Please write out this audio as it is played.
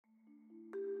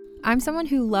I'm someone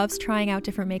who loves trying out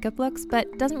different makeup looks,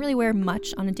 but doesn't really wear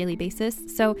much on a daily basis,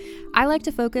 so I like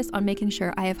to focus on making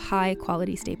sure I have high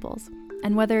quality staples.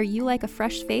 And whether you like a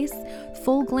fresh face,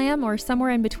 full glam, or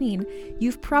somewhere in between,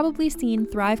 you've probably seen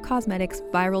Thrive Causemetics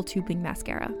Viral Tubing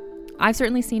Mascara. I've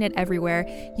certainly seen it everywhere.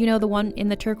 You know, the one in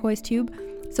the turquoise tube?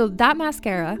 So that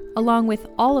mascara, along with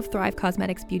all of Thrive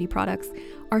Causemetics beauty products,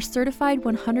 are certified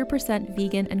 100%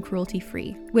 vegan and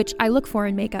cruelty-free, which I look for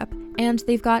in makeup, and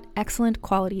they've got excellent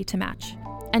quality to match.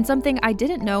 And something I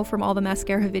didn't know from all the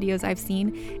mascara videos I've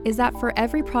seen is that for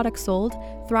every product sold,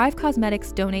 Thrive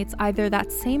Causemetics donates either that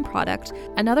same product,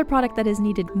 another product that is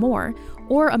needed more,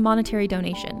 or a monetary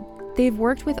donation. They've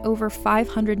worked with over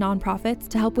 500 nonprofits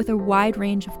to help with a wide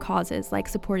range of causes like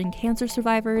supporting cancer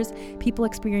survivors, people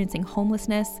experiencing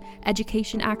homelessness,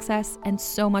 education access, and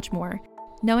so much more.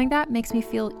 Knowing that makes me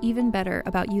feel even better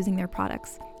about using their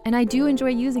products. And I do enjoy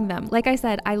using them. Like I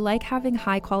said, I like having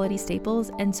high quality staples,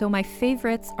 and so my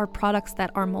favorites are products that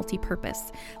are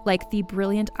multi-purpose, like the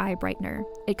Brilliant Eye Brightener.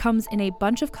 It comes in a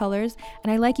bunch of colors,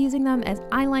 and I like using them as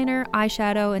eyeliner,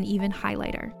 eyeshadow, and even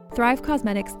highlighter. Thrive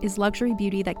Causemetics is luxury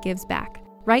beauty that gives back.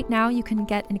 Right now, you can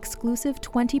get an exclusive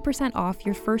 20% off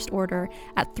your first order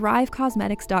at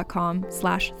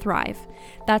thrivecausemetics.com/thrive.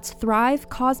 That's Thrive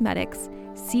Causemetics,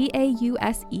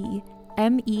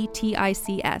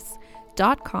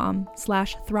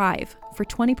 CAUSEMETICS.com/thrive for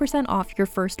 20% off your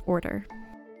first order.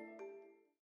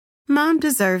 Mom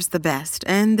deserves the best,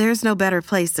 and there's no better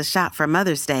place to shop for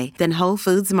Mother's Day than Whole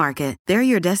Foods Market. They're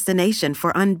your destination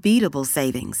for unbeatable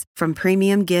savings, from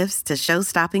premium gifts to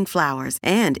show-stopping flowers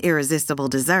and irresistible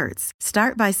desserts.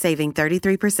 Start by saving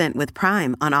 33% with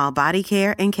Prime on all body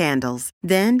care and candles.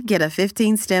 Then get a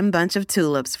 15-stem bunch of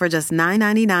tulips for just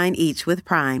 $9.99 each with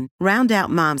Prime. Round out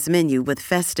Mom's menu with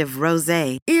festive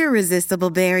rosé, irresistible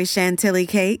berry chantilly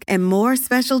cake, and more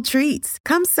special treats.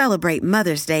 Come celebrate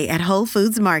Mother's Day at Whole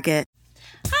Foods Market.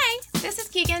 Hi, this is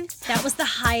Keegan. That was the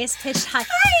highest pitched hi. Hi,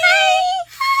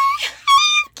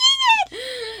 I'm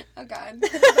Keegan. Oh, God.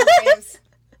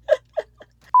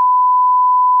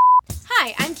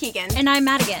 Hi, I'm Keegan. And I'm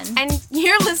Madigan. And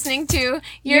you're listening to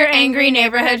Your Angry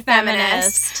Neighborhood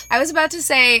Feminist. I was about to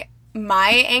say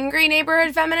my angry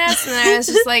neighborhood feminist, and then I was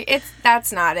just like,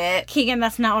 that's not it. Keegan,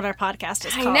 that's not what our podcast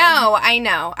is called. I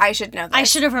know. I should know this. I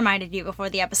should have reminded you before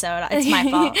the episode. It's my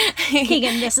fault.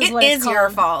 Keegan, this is what it's called. It is your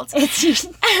fault. It's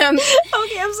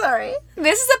okay, I'm sorry.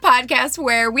 This is a podcast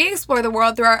where we explore the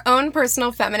world through our own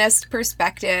personal feminist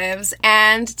perspectives,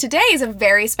 and today is a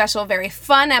very special, very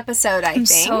fun episode, I think. I'm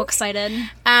so excited.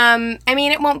 I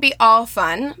mean, it won't be all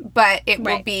fun, but it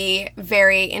will be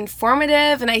very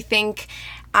informative, and I think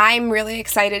I'm really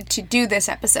excited to do this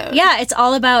episode. Yeah, it's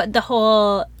all about the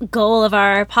whole goal of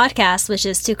our podcast, which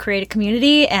is to create a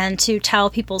community and to tell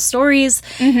people's stories.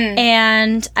 Mm-hmm.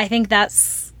 And I think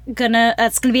that's gonna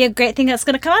be a great thing that's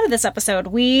gonna come out of this episode.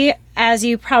 We, as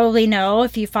you probably know,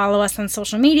 if you follow us on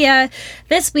social media,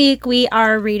 this week we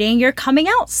are reading your coming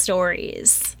out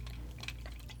stories.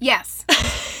 Yes.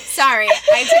 Sorry,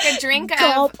 I took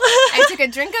a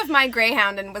drink of my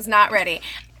Greyhound and was not ready.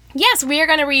 Yes, we are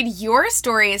going to read your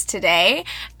stories today.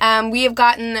 We have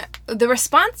gotten the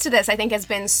response to this, I think, has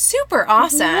been super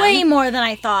awesome. Way more than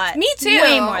I thought. Me too.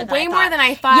 Way more than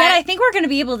I thought. Yet I think we're going to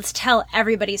be able to tell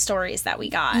everybody's stories that we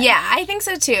got. Yeah, I think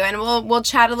so too. And we'll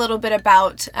chat a little bit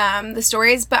about the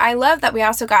stories. But I love that we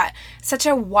also got such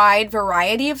a wide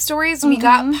variety of stories. Mm-hmm. We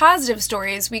got positive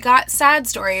stories. We got sad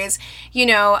stories. You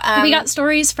know, we got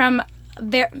stories from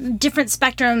different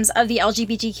spectrums of the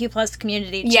LGBTQ plus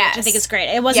community, too, which I think is great.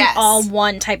 It wasn't all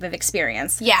one type of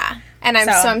experience. Yeah, and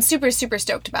I'm super, super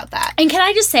stoked about that. And can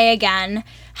I just say again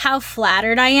how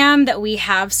flattered I am that we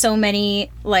have so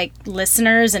many,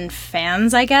 listeners and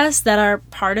fans, I guess, that are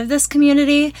part of this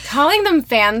community. Calling them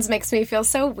fans makes me feel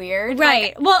so weird.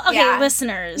 Right.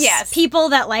 Listeners. Yes. People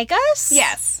that like us.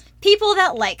 Yes. People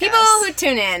that like us. People who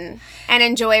tune in and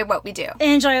enjoy what we do.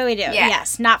 Yeah.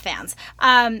 Yes, not fans.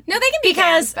 No, they can be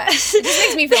fans, but it just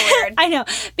makes me feel weird. I know.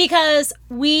 Because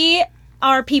we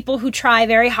are people who try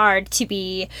very hard to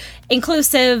be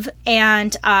inclusive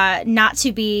and not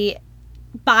to be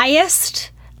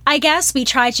biased, I guess. We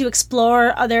try to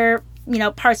explore other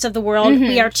parts of the world. Mm-hmm.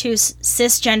 We are two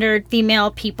cisgendered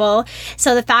female people.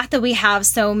 So the fact that we have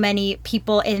so many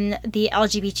people in the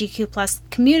LGBTQ plus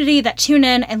community that tune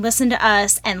in and listen to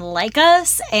us and like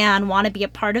us and want to be a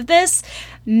part of this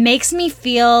makes me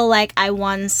feel like I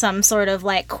won some sort of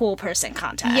cool person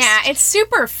contest. Yeah, it's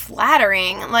super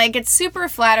flattering. It's super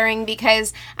flattering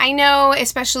because I know,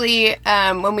 especially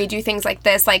when we do things like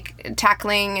this, like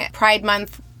tackling Pride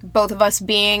Month, both of us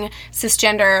being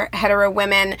cisgender hetero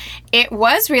women, it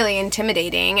was really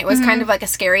intimidating. It was kind of like a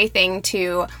scary thing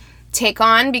to take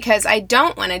on because I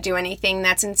don't want to do anything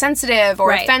that's insensitive or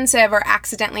Right. offensive or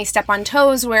accidentally step on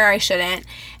toes where I shouldn't.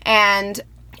 And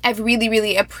I've really,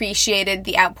 really appreciated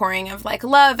the outpouring of like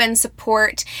love and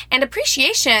support and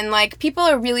appreciation. Like people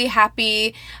are really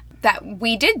happy that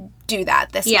we did do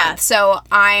that this Yeah. month. So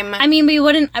I mean, we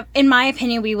wouldn't, in my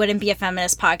opinion, we wouldn't be a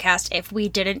feminist podcast if we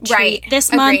didn't treat Right. this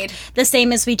Agreed. month the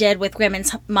same as we did with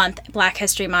Women's Month, Black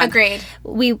History Month. Agreed.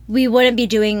 We wouldn't be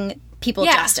doing people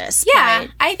justice. Yeah, by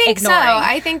I think so. ignoring.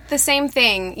 I think the same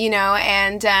thing, you know,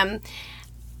 and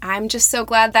I'm just so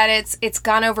glad that it's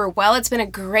gone over well. It's been a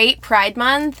great Pride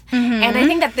Month, and I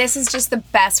think that this is just the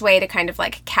best way to kind of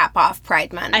like cap off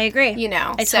Pride Month. I agree. You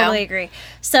know, I totally agree.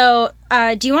 So,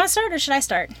 do you want to start or should I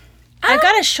start? I've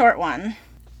got a short one.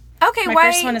 Okay, My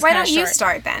first one is why kinda don't you short.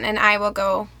 start then, and I will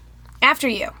go after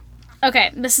you.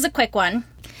 Okay, this is a quick one.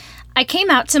 I came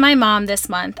out to my mom this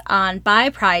month on Bi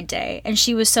Pride Day, and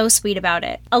she was so sweet about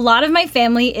it. A lot of my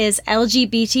family is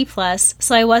LGBT+,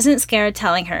 so I wasn't scared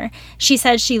telling her. She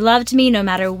said she loved me no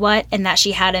matter what, and that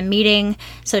she had a meeting,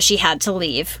 so she had to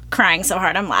leave. Crying so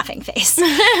hard, I'm laughing face.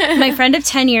 My friend of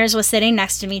 10 years was sitting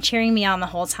next to me, cheering me on the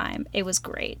whole time. It was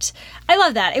great. I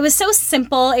love that. It was so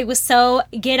simple. It was so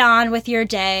get on with your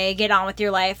day, get on with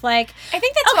your life. Like, I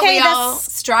think that's what we all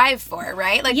strive for,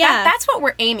 right? Like Yeah. that's what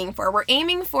we're aiming for. We're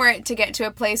aiming for it to get to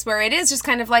a place where it is just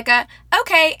kind of like a,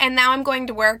 okay, and now I'm going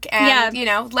to work and, Yeah. you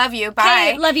know, love you, bye.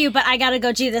 hey, love you, but I gotta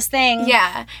go do this thing.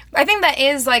 Yeah. I think that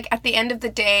is like at the end of the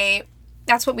day,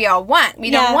 that's what we all want. We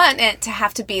Yeah. don't want it to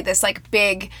have to be this like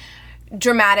big,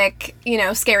 dramatic, you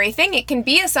know, scary thing. It can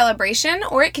be a celebration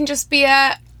or it can just be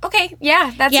a, okay,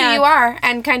 yeah, that's Yeah. who you are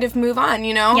and kind of move on,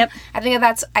 you know? Yep. I think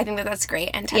that that's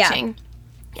great and Yeah. touching.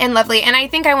 And lovely. And I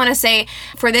think I want to say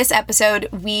for this episode,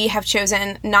 we have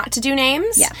chosen not to do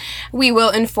names. Yeah. We will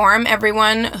inform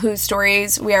everyone whose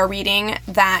stories we are reading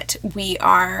that we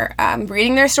are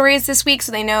reading their stories this week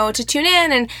so they know to tune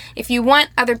in. And if you want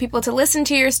other people to listen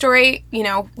to your story, you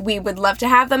know, we would love to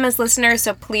have them as listeners.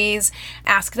 So please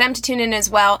ask them to tune in as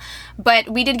well. But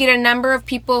we did get a number of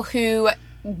people who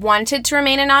wanted to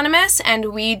remain anonymous,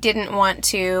 and we didn't want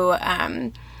to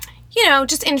you know,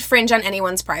 just infringe on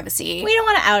anyone's privacy. We don't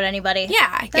want to out anybody.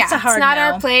 Yeah, That's a hard it's not no.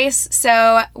 our place,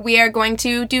 so we are going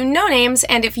to do no names,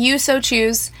 and if you so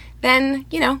choose, then,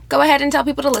 you know, go ahead and tell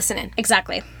people to listen in.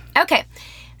 Exactly. Okay,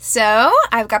 so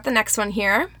I've got the next one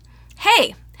here.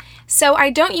 Hey, so I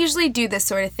don't usually do this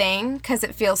sort of thing because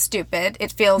it feels stupid,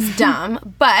 it feels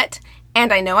dumb, but,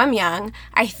 and I know I'm young,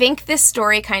 I think this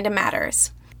story kind of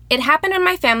matters. It happened when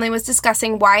my family was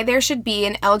discussing why there should be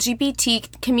an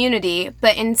LGBT community,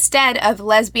 but instead of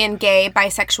lesbian, gay,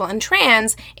 bisexual, and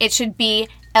trans, it should be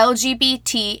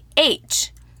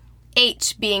LGBTH.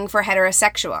 H being for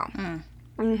heterosexual.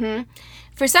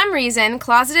 For some reason,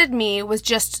 closeted me was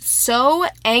just so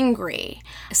angry.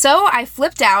 So I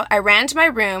flipped out, I ran to my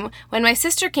room. When my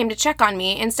sister came to check on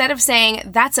me, instead of saying,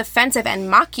 that's offensive and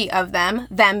mocky of them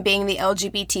being the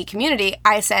LGBT community,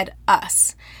 I said,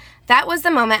 us. That was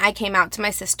the moment I came out to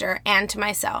my sister and to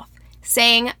myself,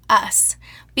 saying us.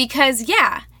 Because,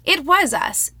 yeah, it was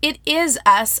us. It is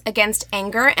us against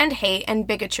anger and hate and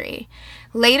bigotry.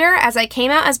 Later, as I came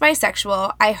out as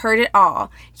bisexual, I heard it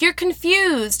all. You're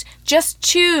confused. Just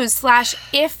choose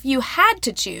 / if you had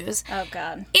to choose. Oh,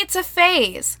 God. It's a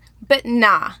phase. But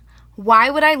nah. Why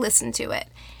would I listen to it?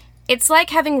 It's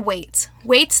like having weights.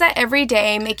 Weights that every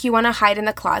day make you want to hide in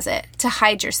the closet, to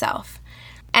hide yourself.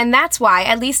 And that's why,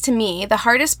 at least to me, the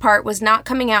hardest part was not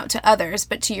coming out to others,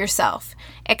 but to yourself.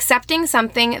 Accepting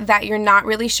something that you're not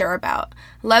really sure about.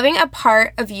 Loving a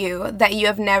part of you that you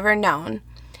have never known.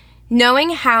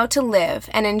 Knowing how to live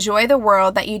and enjoy the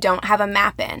world that you don't have a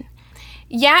map in.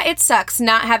 Yeah, it sucks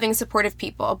not having supportive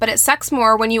people, but it sucks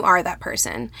more when you are that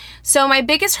person. So my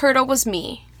biggest hurdle was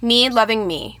me loving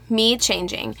me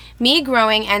changing, me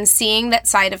growing and seeing that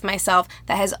side of myself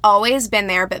that has always been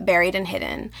there but buried and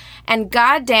hidden. And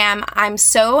goddamn, I'm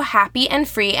so happy and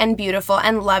free and beautiful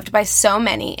and loved by so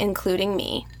many, including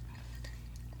me.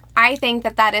 I think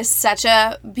that is such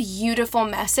a beautiful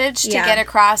message to get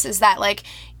across, is that, like,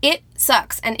 it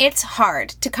sucks and it's hard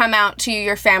to come out to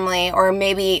your family or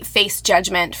maybe face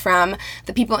judgment from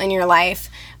the people in your life.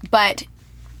 But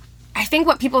I think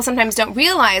what people sometimes don't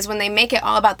realize when they make it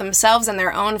all about themselves and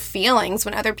their own feelings,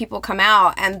 when other people come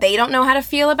out and they don't know how to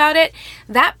feel about it,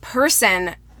 that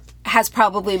person has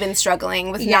probably been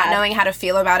struggling with not knowing how to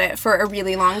feel about it for a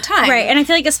really long time. Right, and I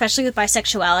feel like especially with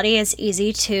bisexuality, it's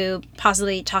easy to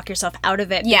possibly talk yourself out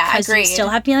of it because agreed. you still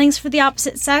have feelings for the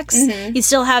opposite sex. Mm-hmm. You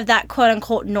still have that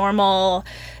quote-unquote normal,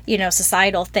 you know,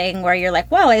 societal thing where you're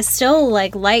like, well, I still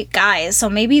like guys, so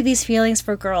maybe these feelings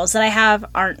for girls that I have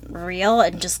aren't real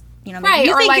and just you know, maybe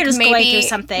you think you're just going through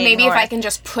something. Maybe if I can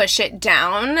just push it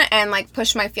down and, like,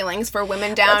 push my feelings for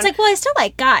women down. It's like, well, I still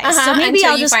like guys, so maybe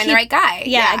I'll just find the right guy.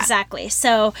 Yeah, exactly.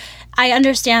 So I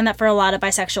understand that for a lot of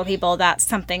bisexual people, that's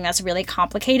something that's really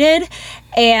complicated.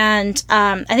 And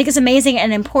I think it's amazing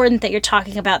and important that you're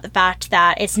talking about the fact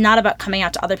that it's not about coming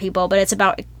out to other people, but it's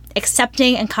about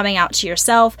accepting and coming out to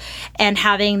yourself and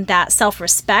having that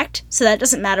self-respect, so that it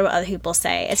doesn't matter what other people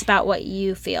say. It's about what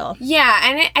you feel. Yeah,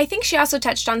 and I think she also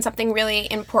touched on something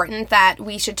really important that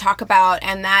we should talk about,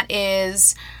 and that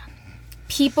is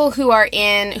people who are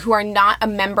not a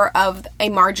member of a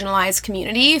marginalized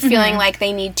community feeling like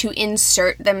they need to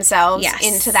insert themselves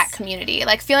into that community.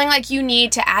 Like, feeling like you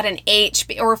need to add an H,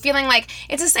 or feeling like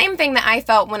it's the same thing that I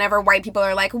felt whenever white people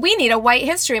are like, we need a White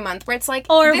History Month, where it's like,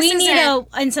 or we need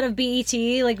instead of BET,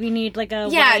 like, we need like a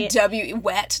white...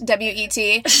 WET,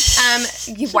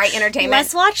 white entertainment.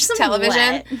 Let's watch some television.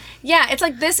 Wet. Yeah, it's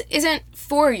like, this isn't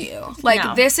for you.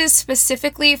 Like, this is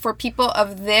specifically for people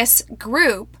of this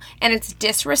group, and it's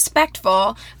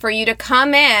disrespectful for you to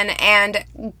come in and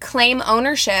claim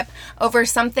ownership over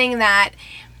something that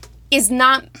is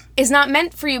not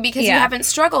meant for you because you haven't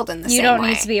struggled in the same way. You don't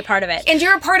need to be a part of it. And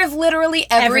you're a part of literally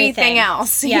everything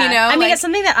else, you know? I mean, it's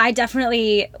something that I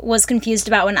definitely was confused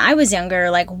about when I was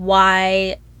younger. Like,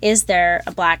 why is there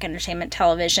a Black entertainment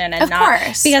television? And of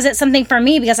course. Because it's something for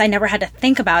me, because I never had to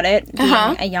think about it being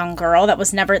a young girl. That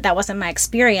wasn't my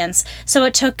experience. So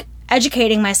it took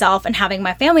educating myself and having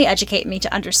my family educate me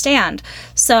to understand.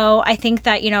 So I think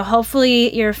that, you know,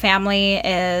 hopefully your family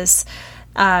is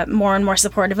more and more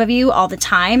supportive of you all the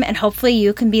time, and hopefully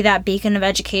you can be that beacon of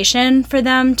education for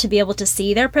them to be able to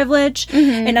see their privilege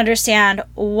and understand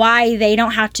why they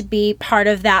don't have to be part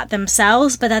of that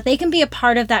themselves, but that they can be a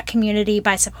part of that community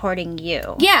by supporting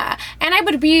you. Yeah, and I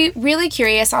would be really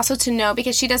curious also to know,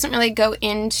 because she doesn't really go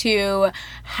into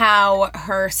how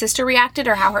her sister reacted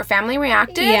or how her family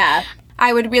reacted. Yeah.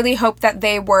 I would really hope that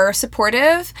they were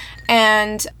supportive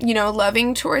and, you know,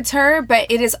 loving towards her,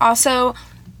 but it is also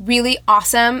really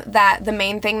awesome that the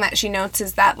main thing that she notes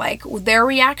is that, like, their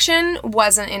reaction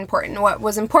wasn't important. What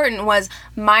was important was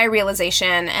my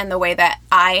realization and the way that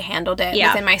I handled it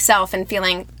within myself, and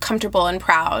feeling comfortable and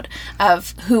proud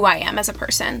of who I am as a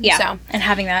person. Yeah, so, and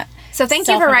having that. So thank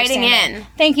you for writing in.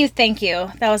 Thank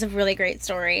you. That was a really great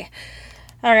story.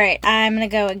 All right, I'm going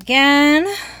to go again.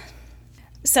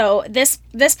 So this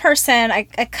person, I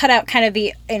cut out kind of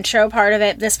the intro part of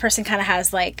it. This person kind of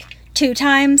has, like, 2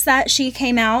 times that she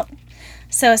came out.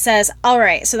 So it says, all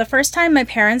right, so the first time my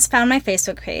parents found my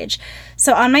Facebook page.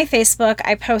 So on my Facebook,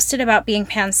 I posted about being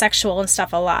pansexual and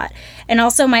stuff a lot. And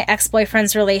also my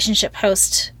ex-boyfriend's relationship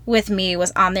post with me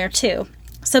was on there too.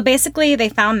 So basically they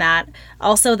found that.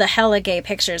 Also the hella gay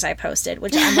pictures I posted,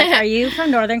 which I'm like, are you from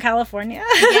Northern California?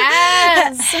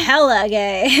 Yes! Hella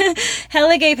gay.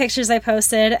 Hella gay pictures I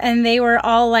posted, and they were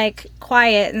all, like,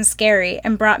 quiet and scary,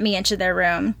 and brought me into their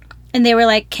room. And they were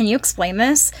like, can you explain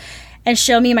this? And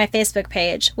show me my Facebook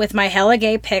page with my hella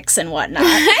gay pics and whatnot.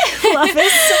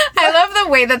 I love the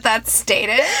way that that's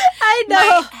stated. I know.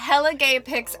 My hella gay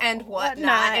pics and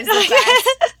whatnot is the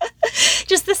best.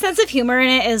 Just the sense of humor in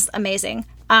it is amazing.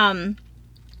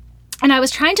 And I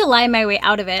was trying to lie my way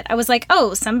out of it. I was like,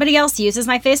 oh, somebody else uses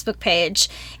my Facebook page.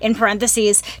 In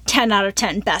parentheses, 10 out of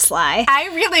 10 best lie. I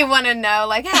really want to know,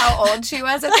 like, how old she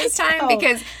was at this time,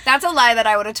 because that's a lie that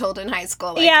I would have told in high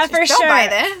school. Like, yeah, for sure. Don't buy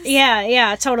this.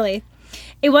 Yeah, totally.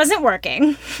 It wasn't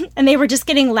working, and they were just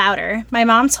getting louder. My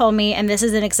mom told me, and this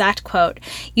is an exact quote,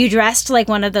 "You dressed like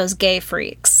one of those gay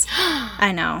freaks."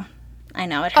 I know,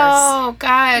 it hurts. Oh,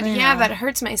 God. Yeah, that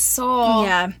hurts my soul.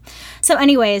 Yeah. So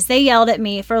anyways, they yelled at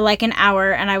me for like an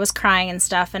hour, and I was crying and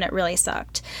stuff, and it really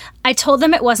sucked. I told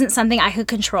them it wasn't something I could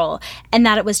control, and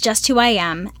that it was just who I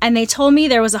am, and they told me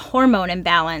there was a hormone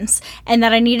imbalance, and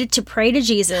that I needed to pray to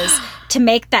Jesus to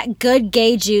make that good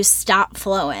gay juice stop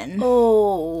flowing.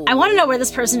 Oh. I want to know where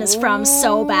this person is from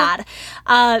so bad.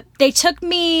 They took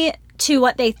me to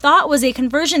what they thought was a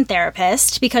conversion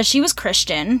therapist because she was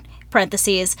Christian.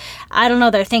 Parentheses, I don't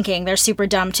know, they're thinking. They're super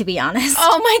dumb, to be honest.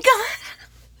 Oh, my God.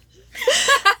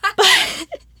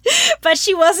 But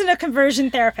she wasn't a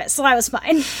conversion therapist, so I was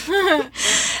fine.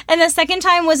 And the second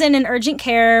time was in an urgent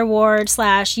care ward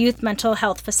 / youth mental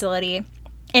health facility,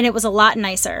 and it was a lot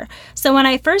nicer. So when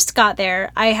I first got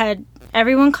there, I had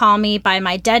everyone call me by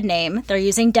my dead name. They're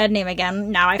using dead name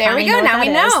again. Now I finally know what that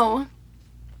is. There we go. Now we know.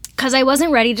 Because I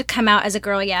wasn't ready to come out as a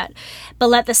girl yet, but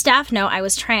let the staff know I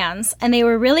was trans, and they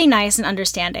were really nice and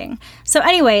understanding. So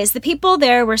anyways, the people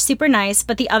there were super nice,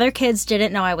 but the other kids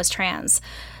didn't know I was trans.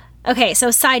 Okay, so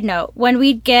side note, when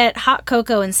we'd get hot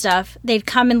cocoa and stuff, they'd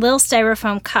come in little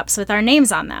styrofoam cups with our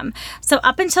names on them. So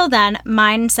up until then,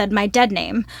 mine said my dead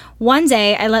name. One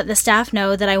day, I let the staff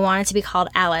know that I wanted to be called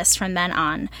Alice from then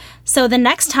on. So the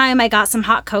next time I got some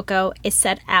hot cocoa, it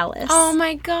said Alice. Oh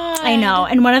my God. I know.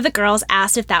 And one of the girls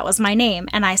asked if that was my name,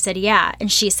 and I said yeah.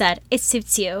 And she said, it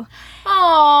suits you.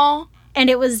 Aww.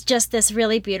 And it was just this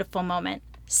really beautiful moment.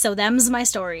 So them's my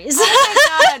stories.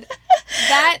 Oh my God.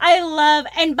 That I love,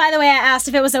 and by the way, I asked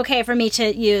if it was okay for me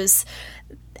to use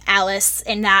Alice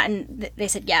in that, and they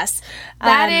said yes.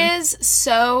 That is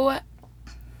so,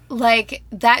 like,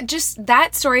 that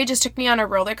story just took me on a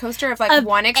roller coaster of, like,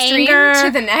 one extreme anger,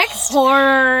 to the next.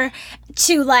 Horror,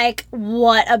 to, like,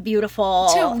 what a beautiful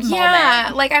moment.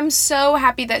 Yeah, like, I'm so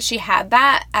happy that she had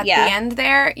that at the end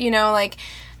there, you know, like,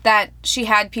 that she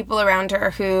had people around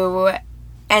her who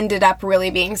ended up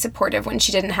really being supportive when she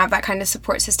didn't have that kind of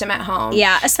support system at home.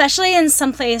 Yeah, especially in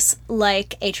some place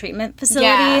like a treatment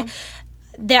facility.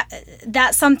 Yeah.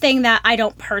 That's something that I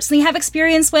don't personally have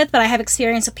experience with, but I have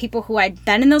experience with people who I'd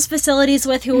been in those facilities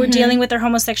with who were dealing with their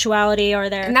homosexuality or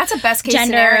their and that's a best case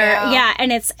gender. scenario. Yeah,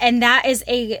 and that is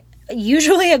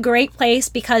usually a great place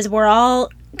because we're all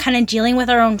kind of dealing with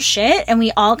our own shit and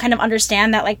we all kind of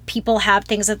understand that like people have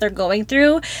things that they're going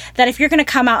through, that if you're going to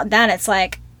come out then it's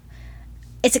like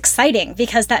it's exciting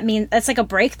because that means it's like a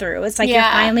breakthrough. It's like you're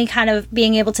finally kind of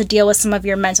being able to deal with some of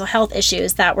your mental health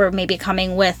issues that were maybe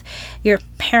coming with your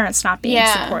parents not being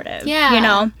supportive. Yeah. You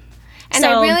know? And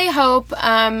I really hope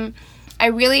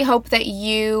that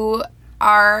you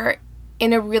are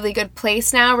in a really good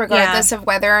place now, regardless of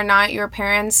whether or not your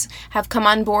parents have come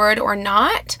on board or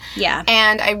not. Yeah.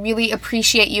 And I really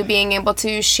appreciate you being able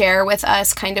to share with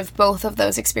us kind of both of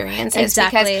those experiences.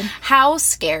 Exactly. Because how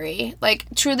scary, like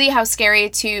truly how scary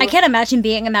to... I can't imagine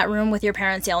being in that room with your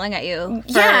parents yelling at you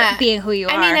for being who you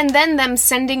are. I mean, and then them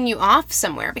sending you off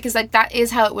somewhere, because like that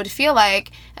is how it would feel like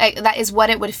that is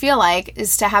what it would feel like,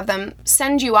 is to have them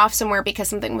send you off somewhere because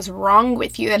something was wrong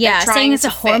with you that they're trying saying it's to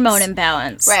a hormone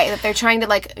imbalance. Right, that they're trying to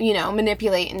like, you know,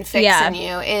 manipulate and fix in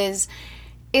you is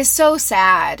so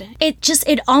sad.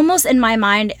 It almost in my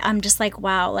mind, I'm just like,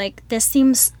 wow, like this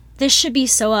should be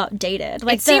so outdated.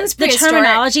 Like the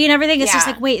terminology and everything, it's just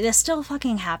like, wait, this still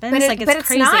fucking happens? But it's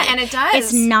crazy. Not, and it does.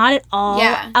 It's not at all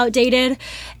outdated.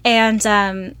 And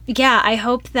I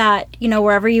hope that, you know,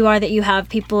 wherever you are, that you have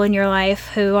people in your life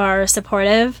who are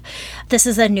supportive. This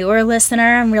is a newer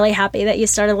listener. I'm really happy that you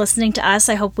started listening to us.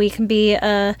 I hope we can be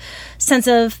a sense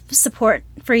of support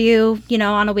for you, you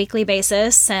know, on a weekly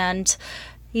basis. And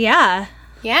yeah,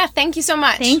 thank you so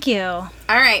much. Thank you. All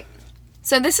right.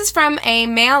 So this is from a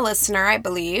male listener, I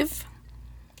believe.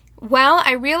 Well,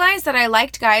 I realized that I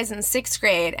liked guys in 6th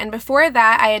grade, and before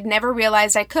that, I had never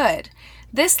realized I could.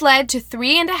 This led to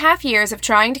 3.5 years of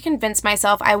trying to convince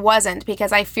myself I wasn't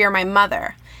because I fear my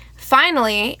mother.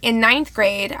 Finally, in 9th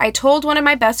grade, I told one of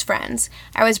my best friends.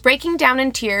 I was breaking down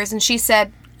in tears, and she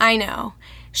said, I know.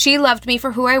 She loved me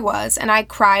for who I was, and I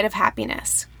cried of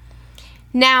happiness.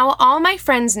 Now, all my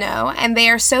friends know, and they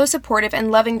are so supportive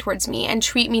and loving towards me and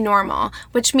treat me normal,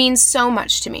 which means so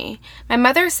much to me. My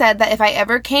mother said that if I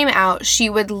ever came out, she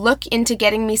would look into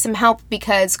getting me some help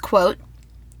because, quote,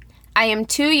 I am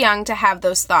too young to have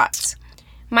those thoughts.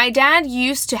 My dad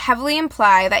used to heavily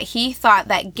imply that he thought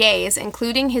that gays,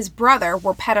 including his brother,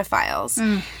 were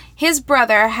pedophiles. His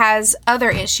brother has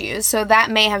other issues, so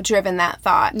that may have driven that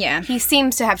thought. Yeah. He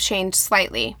seems to have changed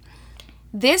slightly.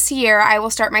 This year, I will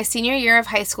start my senior year of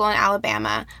high school in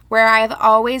Alabama, where I have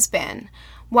always been.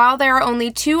 While there are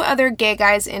only 2 other gay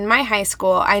guys in my high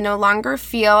school, I no longer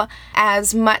feel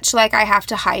as much like I have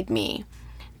to hide me.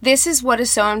 This is what is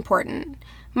so important.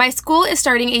 My school is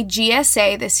starting a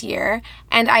GSA this year,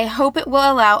 and I hope it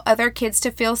will allow other kids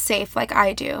to feel safe like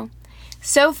I do.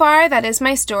 So far, that is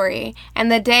my story, and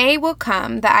the day will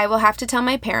come that I will have to tell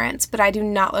my parents, but I do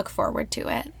not look forward to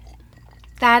it.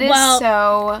 That is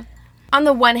so... On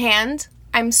the one hand,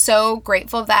 I'm so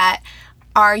grateful that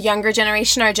our younger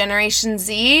generation, our Generation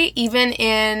Z, even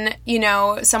in, you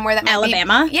know, somewhere that might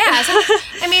Alabama?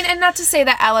 I mean, and not to say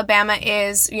that Alabama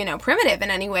is, you know, primitive in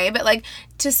any way, but, like,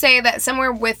 to say that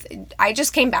somewhere with... I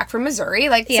just came back from Missouri.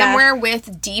 Like, somewhere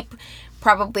with deep,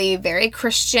 probably very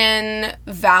Christian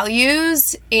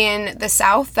values in the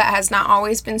South that has not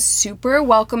always been super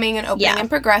welcoming and open and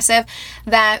progressive,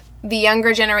 that... the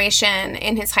younger generation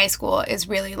in his high school is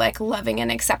really, like, loving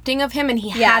and accepting of him, and he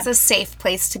has a safe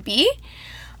place to be.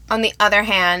 On the other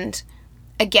hand,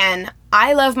 again,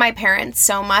 I love my parents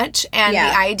so much, and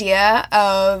the idea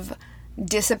of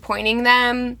disappointing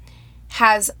them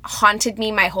has haunted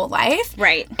me my whole life.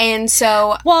 Right. And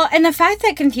so... Well, and the fact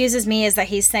that confuses me is that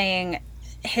he's saying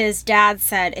his dad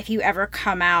said, if you ever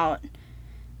come out,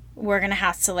 we're going to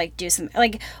have to, like, do some,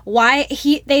 like, why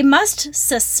they must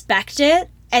suspect it,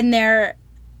 and they're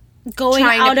going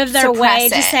out of their way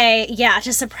to say,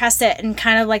 to suppress it, and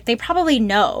kind of, like, they probably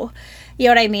know. You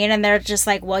know what I mean? And they're just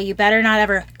like, well, you better not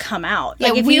ever come out. Yeah,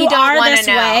 like, if you are this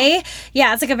way,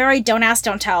 it's like a very don't ask,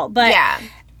 don't tell. But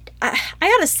I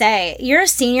gotta say, you're a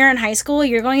senior in high school,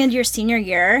 you're going into your senior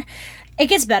year, it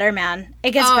gets better, man.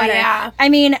 It gets better. Yeah. I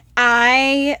mean,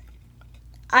 I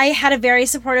had a very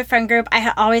supportive friend group.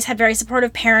 I always had very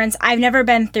supportive parents. I've never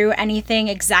been through anything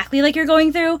exactly like you're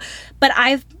going through, but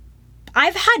I've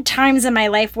had times in my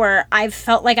life where I've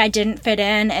felt like I didn't fit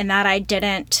in and that I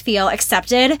didn't feel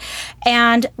accepted.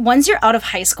 And once you're out of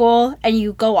high school and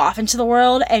you go off into the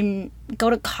world and go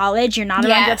to college, you're not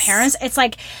around your parents. It's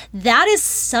like, that is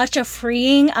such a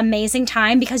freeing, amazing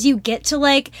time, because you get to,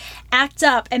 like, act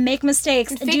up and make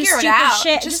mistakes and do stupid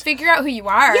shit. Just figure out who you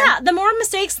are. Yeah, the more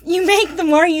mistakes you make, the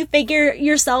more you figure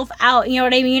yourself out. You know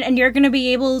what I mean? And you're going to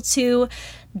be able to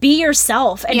be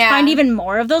yourself and find even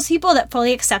more of those people that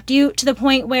fully accept you, to the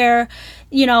point where,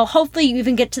 you know, hopefully you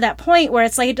even get to that point where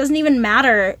it's like, it doesn't even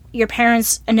matter your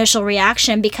parents' initial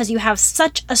reaction, because you have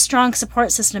such a strong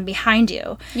support system behind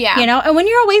you. Yeah. You know, and when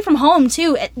you're away from home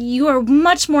too, you are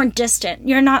much more distant.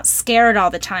 You're not scared all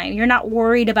the time. You're not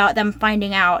worried about them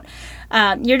finding out.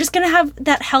 You're just going to have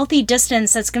that healthy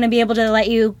distance that's going to be able to let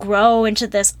you grow into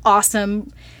this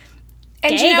awesome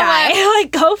gay guy.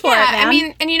 Like, go for it, man. I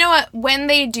mean, and you know what? When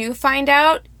they do find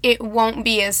out, it won't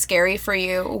be as scary for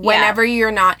you whenever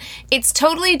you're not. It's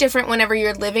totally different whenever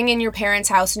you're living in your parents'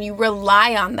 house and you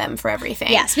rely on them for everything.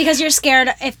 Yes, because you're scared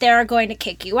if they're going to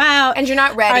kick you out. And you're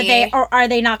not ready. Are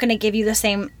they not going to give you the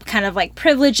same kind of, like,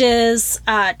 privileges,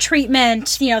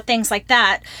 treatment, you know, things like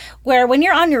that. Where when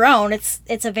you're on your own,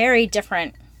 it's a very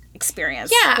different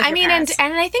experience. Yeah, I mean, and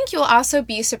I think you'll also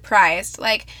be surprised.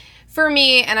 Like, for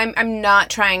me, and I'm not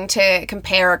trying to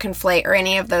compare or conflate or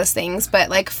any of those things, but,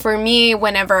 like, for me,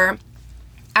 whenever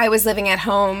I was living at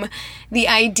home, the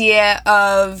idea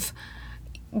of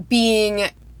being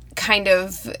kind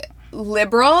of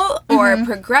liberal or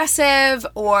progressive,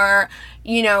 or,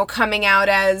 you know, coming out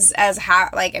as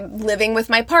like living with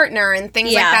my partner and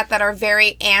things like that are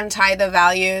very anti the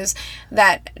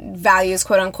values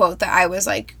quote unquote that I was,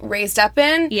 like, raised up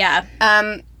in.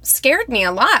 Scared me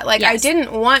a lot. Like, I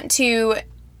didn't want to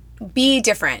be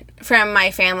different from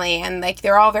my family, and, like,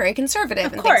 they're all very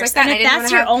conservative and things like that. And if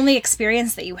that's your only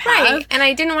experience that you have. Right. And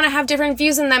I didn't want to have different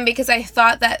views in them, because I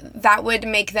thought that would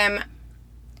make them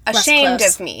ashamed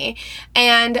of me.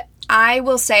 And I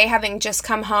will say, having just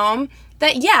come home,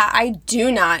 that, I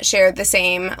do not share the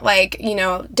same, like, you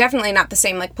know, definitely not the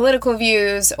same, like, political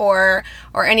views or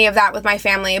any of that with my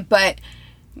family, but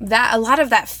that a lot of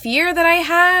that fear that I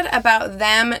had about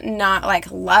them not, like,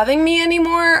 loving me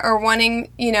anymore, or wanting,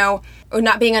 you know, or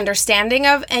not being understanding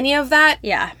of any of that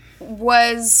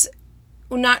was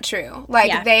not true.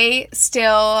 Like, they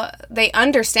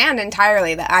understand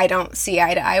entirely that I don't see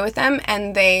eye to eye with them,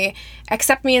 and they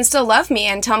accept me and still love me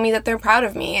and tell me that they're proud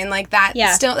of me, and, like, that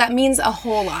still, that means a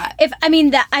whole lot.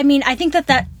 I think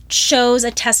that shows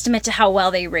a testament to how well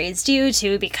they raised you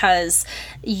too, because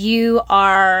you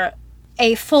are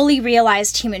a fully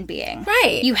realized human being.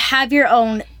 Right. You have your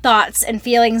own thoughts and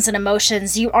feelings and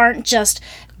emotions. You aren't just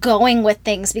going with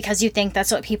things because you think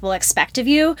that's what people expect of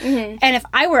you. And if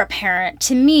I were a parent,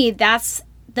 to me, that's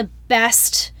the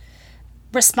best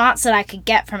response that I could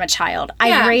get from a child.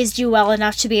 I raised you well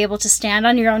enough to be able to stand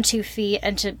on your own 2 feet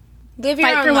and to live your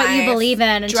fight own for life, what you believe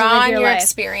in, and draw to live on your your life.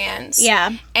 experience.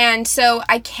 Yeah. And so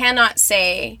I cannot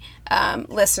say,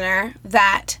 listener,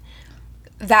 that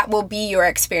will be your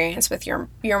experience with your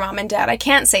mom and dad. I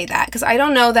can't say that, because I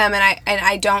don't know them, and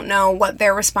I don't know what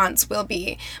their response will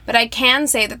be. But I can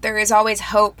say that there is always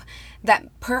hope that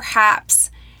perhaps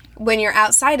when you're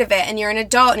outside of it and you're an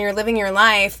adult and you're living your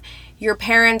life, your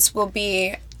parents will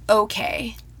be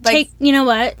okay. Like, you know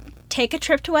what? Take a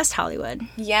trip to West Hollywood.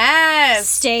 Yes.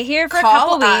 Stay here for a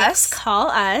couple weeks. Call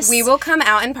us. We will come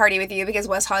out and party with you, because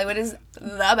West Hollywood is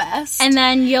the best. And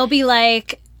then you'll be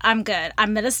like, I'm good.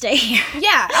 I'm going to stay here.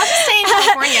 Yeah, I'll just stay in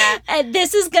California.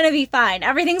 This is going to be fine.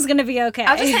 Everything's going to be okay.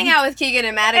 I'll just hang out with Keegan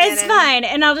and Madigan. It's fine.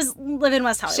 And I'll just live in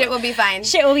West Hollywood. Shit will be fine.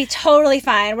 Shit will be totally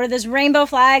fine. Where there's rainbow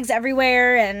flags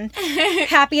everywhere, and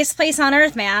happiest place on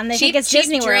earth, man. They think it's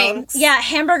Disney drinks. World. Yeah,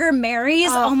 Hamburger Mary's.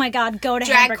 Oh my God, go to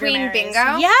Drag Hamburger Queen Mary's.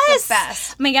 Bingo. Yes. The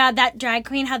best. Oh my God, that drag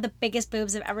queen had the biggest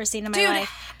boobs I've ever seen in my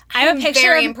life. I have a picture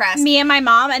very of impressed. me and my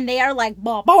mom, and they are like,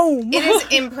 boom. It is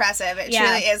impressive. It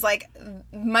truly is, like,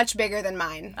 much bigger than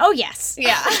mine. Oh, yes. Yeah.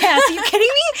 Yes. Are you kidding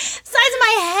me? Size of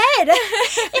my head,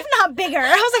 if not bigger. I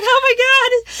was like, oh my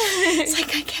God. It's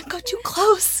like, I can't go too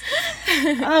close.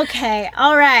 Okay.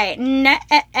 All right.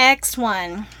 Next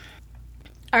one.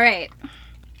 All right.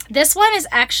 This one is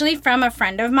actually from a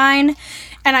friend of mine,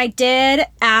 and I did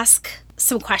ask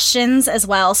some questions as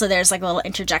well, so there's like a little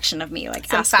interjection of me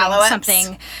like asking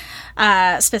something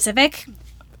specific.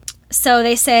 So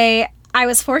they say, I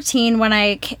was 14 when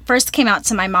I first came out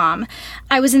to my mom.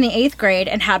 I was in the 8th grade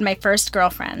and had my first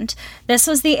girlfriend. This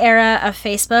was the era of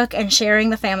Facebook and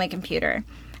sharing the family computer.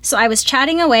 So I was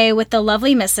chatting away with the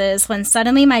lovely missus when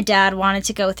suddenly my dad wanted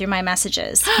to go through my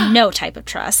messages. No type of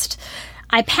trust.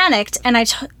 I panicked and I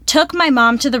took my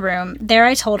mom to the room. There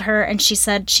I told her, and she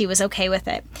said she was okay with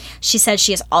it. She said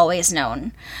she has always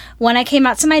known. When I came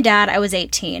out to my dad, I was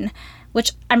 18,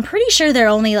 which I'm pretty sure they're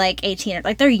only like 18,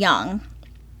 like they're young.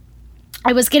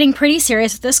 I was getting pretty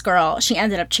serious with this girl. She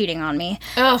ended up cheating on me.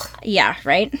 Ugh. Yeah,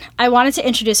 right? I wanted to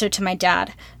introduce her to my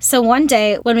dad. So one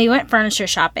day, when we went furniture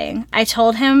shopping, I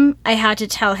told him I had to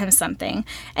tell him something,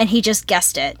 and he just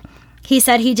guessed it. He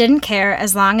said he didn't care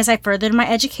as long as I furthered my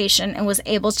education and was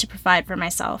able to provide for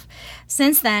myself.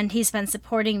 Since then, he's been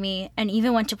supporting me and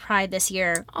even went to Pride this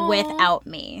year without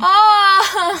me.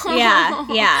 Oh.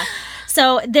 Yeah.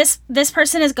 So this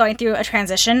person is going through a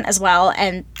transition as well,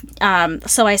 and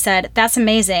so I said, that's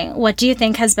amazing. What do you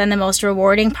think has been the most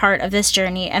rewarding part of this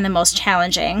journey and the most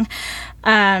challenging?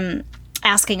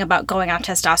 Asking about going on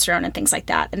testosterone and things like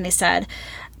that. And they said,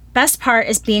 best part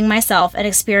is being myself and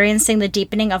experiencing the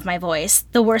deepening of my voice.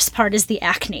 The worst part is the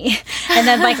acne. And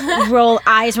then like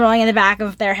eyes rolling in the back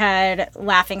of their head,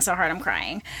 laughing so hard I'm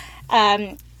crying.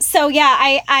 So yeah,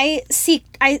 I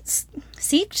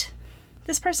seeked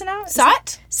this person out?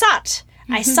 Sought.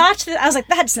 Mm-hmm. I sought. I was like,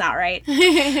 that's not right.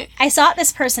 I sought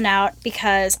this person out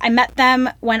because I met them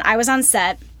when I was on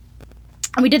set.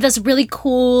 And we did this really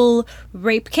cool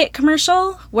rape kit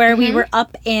commercial where we were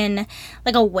up in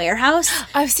like a warehouse.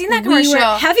 I've seen that commercial.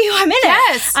 Have you? I'm in it.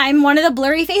 Yes. I'm one of the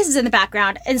blurry faces in the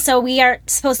background. And so we are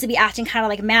supposed to be acting kind of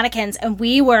like mannequins, and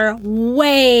we were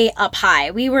way up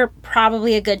high. We were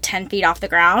probably a good 10 feet off the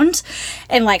ground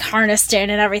and like harnessed in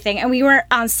and everything. And we were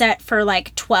on set for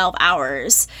like 12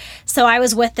 hours. So I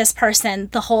was with this person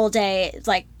the whole day,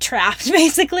 like trapped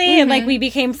basically. And like we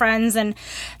became friends, and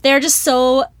they're just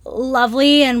so lovely.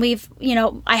 And we've,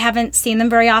 I haven't seen them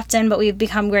very often, but we've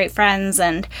become great friends.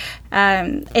 And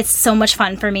it's so much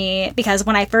fun for me because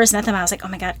when I first met them, I was like, oh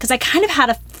my God, because I kind of had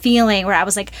a feeling where I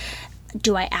was like,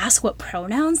 do I ask what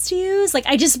pronouns to use? Like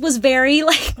I just was very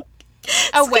like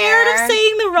scared of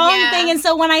saying the wrong thing. And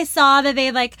so when I saw that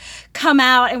they like come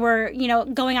out and were,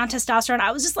 going on testosterone,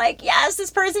 I was just like, yes, this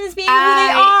person is being who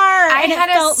they are. And it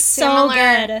felt so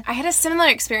good. I had a similar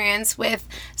experience with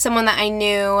someone that I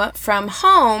knew from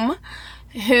home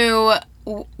who,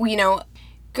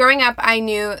 growing up, I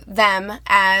knew them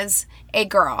as a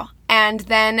girl. And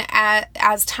then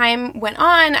as time went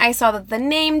on, I saw that the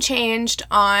name changed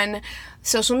on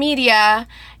social media,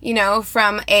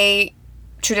 from a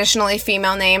traditionally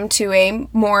female name to a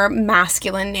more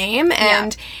masculine name.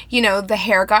 And, the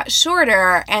hair got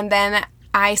shorter. And then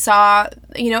I saw,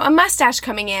 a mustache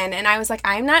coming in, and I was like,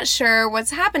 I'm not sure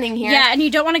what's happening here. Yeah, and I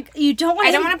don't want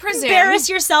to presume. Embarrass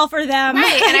yourself or them.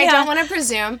 Right, and I don't want to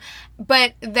presume.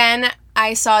 But then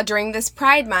I saw during this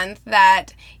Pride Month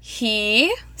that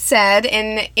he said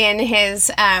in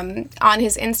his on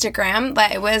his Instagram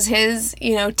that it was his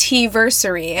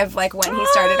T-versary of like when he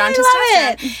started on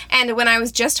testosterone. And when I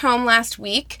was just home last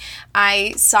week,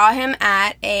 I saw him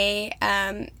at a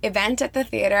event at the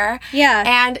theater. Yeah,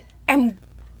 and I'm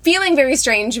feeling very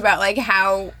strange about like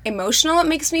how emotional it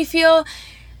makes me feel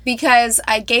because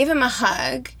I gave him a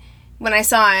hug when I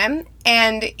saw him,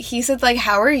 and he said, like,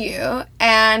 how are you?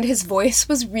 And his voice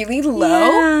was really low.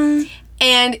 Yeah.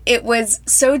 And it was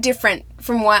so different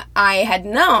from what I had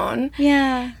known.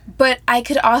 Yeah. But I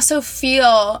could also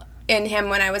feel in him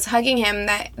when I was hugging him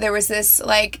that there was this,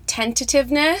 like,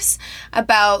 tentativeness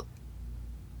about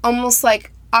almost,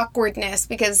 like, awkwardness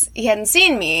because he hadn't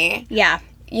seen me. Yeah.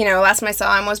 Last time I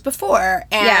saw him was before,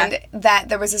 and that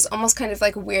there was this almost kind of,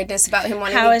 like, weirdness about him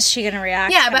wanting How is she going to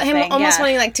react? Yeah, about him almost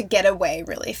wanting, like, to get away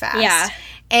really fast. Yeah.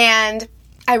 And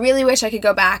I really wish I could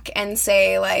go back and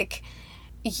say, like,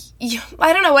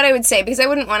 I don't know what I would say, because I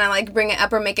wouldn't want to, like, bring it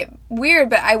up or make it weird,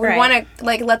 but I would want to,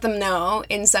 like, let them know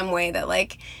in some way that,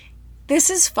 like, this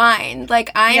is fine.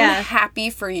 Like, I'm happy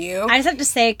for you. I just have to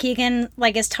say, Keegan,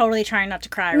 like, is totally trying not to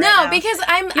cry right now. No, because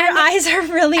Your eyes are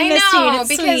really misty. I know, it's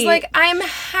because, sweet. like, I'm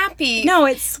happy. No,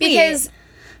 it's sweet. Because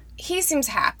he seems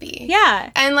happy. Yeah.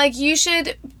 And, like, you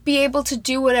should be able to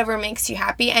do whatever makes you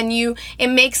happy. And it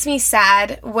makes me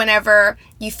sad whenever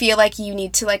you feel like you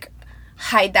need to, like,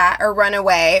 hide that or run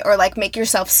away or like make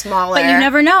yourself smaller. But you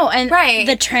never know. And Right.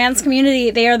 the trans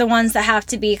community, they are the ones that have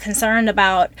to be concerned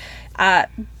about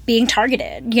being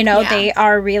targeted. You know, Yeah. they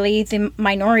are really the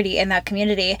minority in that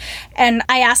community. And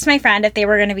I asked my friend if they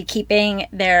were going to be keeping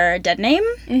their dead name,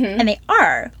 and they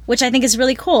are, which I think is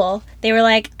really cool. They were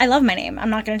like, I love my name. I'm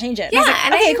not going to change it. Yeah, I was like,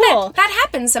 and okay, I think cool. that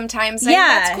happens sometimes. And Yeah.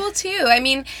 that's cool too. I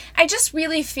mean, I just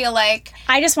really feel like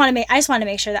I just want to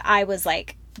make sure that I was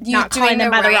like you not calling doing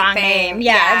them by the right wrong thing. name.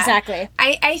 Yeah, exactly.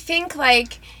 I think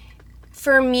like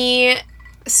for me,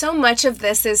 so much of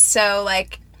this is so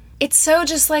like it's so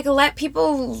just like let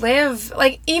people live.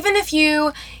 Like even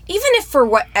if for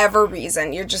whatever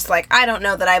reason you're just like, I don't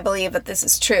know that I believe that this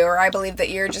is true, or I believe that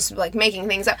you're just like making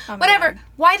things up. Whatever. God.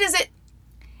 Why does it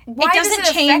doesn't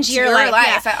change affect your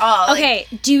life, at all? Like, Okay,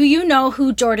 do you know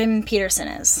who Jordan Peterson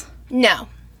is? no.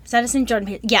 Is that his name? Jordan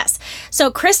Peterson? Yes.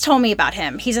 So Chris told me about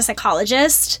him. He's a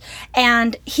psychologist,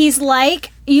 and he's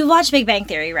like, you watch Big Bang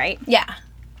Theory, right? Yeah.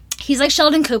 He's like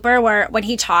Sheldon Cooper, where when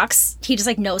he talks, he just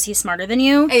like knows he's smarter than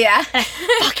you. Yeah. And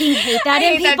I fucking hate that I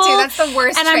in hate that people. too. That's the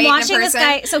worst And trait I'm in a watching this person.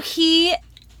 guy. So he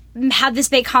had this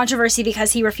big controversy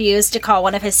because he refused to call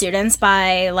one of his students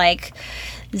by like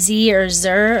Z or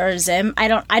Zer or Zim. I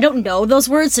don't know those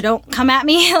words, so don't come at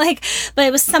me. But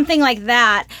it was something like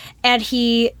that. And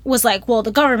he was like, well,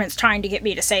 the government's trying to get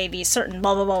me to say these certain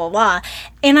blah, blah, blah, blah, blah.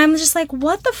 And I'm just like,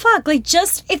 what the fuck? Like,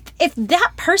 just if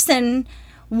that person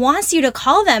wants you to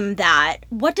call them that,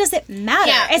 what does it matter?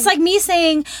 Yeah. It's like me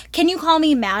saying, can you call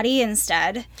me Maddie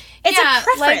instead? It's a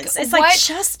preference. It's like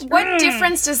just... what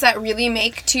difference does that really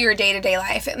make to your day-to-day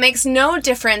life? It makes no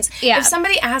difference. Yeah. If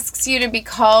somebody asks you to be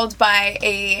called by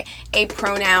a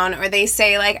pronoun, or they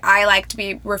say like, I like to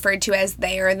be referred to as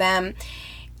they or them,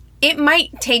 it might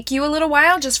take you a little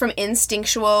while just from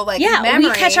instinctual memory.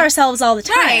 we catch ourselves all the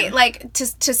time. Right, like to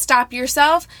stop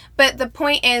yourself. But the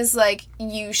point is like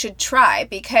you should try,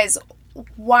 because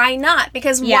why not?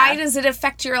 Because why does it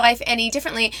affect your life any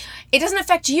differently? It doesn't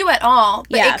affect you at all,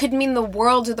 but it could mean the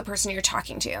world to the person you're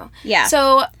talking to. Yeah.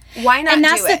 So why not And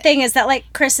that's do the it? thing, is that like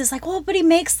Chris is like, well, but he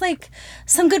makes like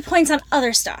some good points on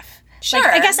other stuff. Sure.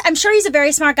 Like, I guess I'm sure he's a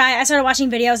very smart guy. I started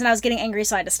watching videos and I was getting angry,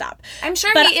 so I had to stop. I'm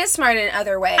sure But he is smart in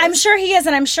other ways. I'm sure he is,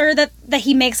 and I'm sure that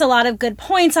he makes a lot of good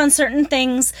points on certain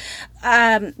things.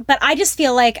 But I just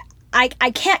feel like I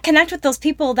can't connect with those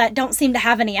people that don't seem to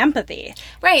have any empathy.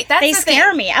 Right, that's They the scare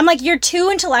thing. me. I'm like, you're too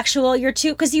intellectual. You're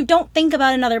too, because you don't think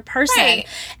about another person, Right.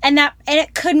 and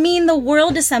it could mean the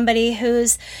world to somebody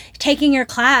who's taking your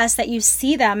class, that you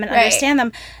see them and Right. understand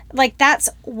them. Like, that's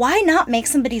why not make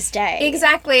somebody's day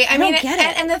Exactly. I mean, don't get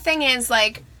it. And the thing is,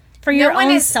 like, for your one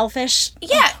own is- selfish.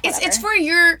 yeah, whatever. it's for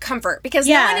your comfort, because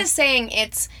Yeah. no one is saying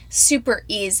it's super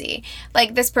easy.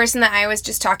 Like this person that I was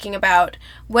just talking about,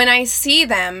 when I see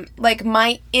them, like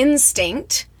my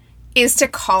instinct is to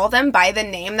call them by the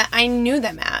name that I knew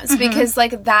them as, because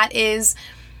like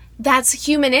that's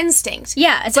human instinct.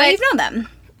 Yeah, it's how But- you've known them.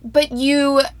 But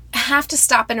you have to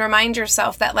stop and remind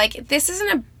yourself that, like, this isn't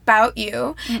about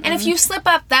you. And if you slip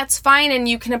up, that's fine, and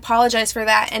you can apologize for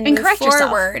that and move correct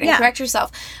yourself. forward and Yeah. correct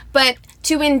yourself. But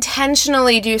to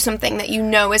intentionally do something that you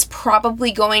know is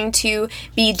probably going to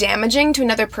be damaging to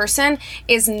another person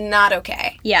is not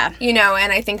okay. Yeah. You know,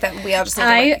 and I think that we all just need to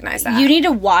recognize that. You need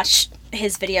to watch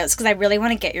his videos, because I really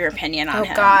want to get your opinion on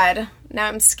him. Oh, God. Now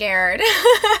I'm scared.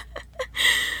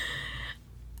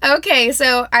 Okay,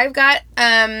 so I've got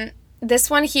this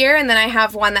one here, and then I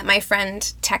have one that my friend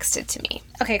texted to me.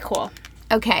 Okay, cool.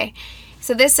 Okay,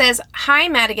 so this says, Hi,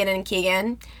 Madigan and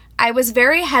Keegan. I was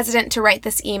very hesitant to write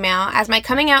this email, as my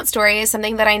coming out story is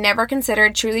something that I never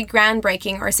considered truly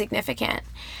groundbreaking or significant.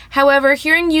 However,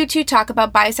 hearing you two talk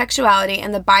about bisexuality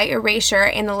and the bi erasure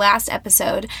in the last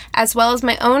episode, as well as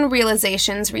my own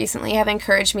realizations recently, have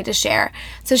encouraged me to share.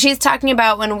 So she's talking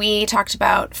about when we talked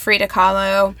about Frida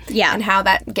Kahlo, and how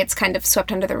that gets kind of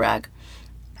swept under the rug.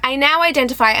 I now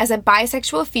identify as a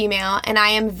bisexual female, and I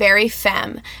am very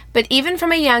femme, but even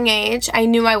from a young age, I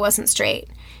knew I wasn't straight.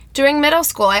 During middle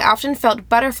school, I often felt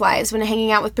butterflies when hanging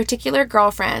out with particular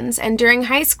girlfriends, and during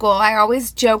high school, I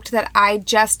always joked that I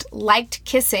just liked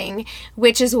kissing,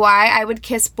 which is why I would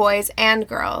kiss boys and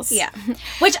girls. Yeah.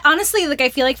 Which, honestly, like, I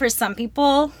feel like for some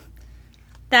people,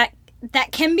 that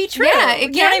can be true. Yeah,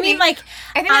 it you know what I can mean? be. Like,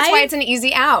 I think that's why it's an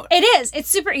easy out. It is. It's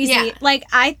super easy. Yeah. Like,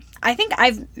 I think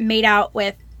I've made out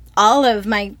with all of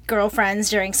my girlfriends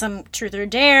during some Truth or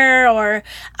Dare, or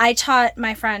I taught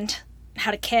my friend how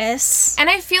to kiss. And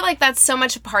I feel like that's so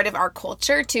much a part of our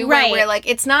culture, too, Right. where we're like,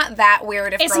 it's not that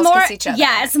weird if It's girls more, kiss each other.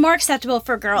 yeah, it's more acceptable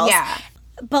for girls. Yeah.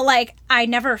 but like I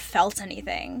never felt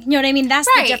anything. You know what I mean? That's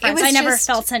the difference. I never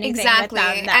felt anything with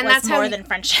them that was more than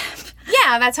friendship.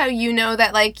 Yeah, that's how you know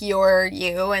that like you're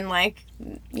you and like,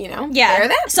 you know, they're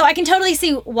them. So I can totally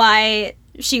see why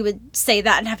she would say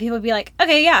that and have people be like,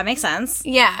 okay, yeah, it makes sense.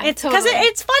 Yeah, it's because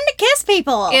it's fun to kiss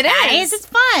people. It is. It's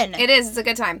fun. It is. It's a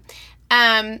good time.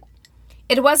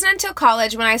 It wasn't until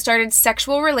college when I started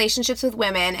sexual relationships with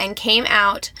women and came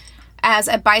out as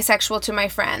a bisexual to my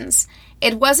friends.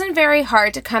 It wasn't very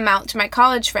hard to come out to my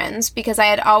college friends because I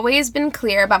had always been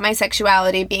clear about my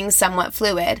sexuality being somewhat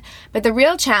fluid, but the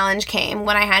real challenge came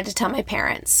when I had to tell my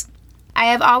parents. I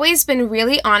have always been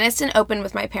really honest and open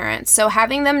with my parents, so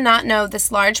having them not know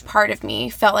this large part of me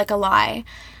felt like a lie.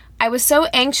 I was so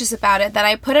anxious about it that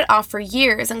I put it off for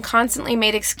years and constantly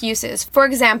made excuses. For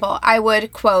example, I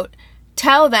would, quote,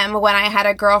 tell them when I had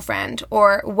a girlfriend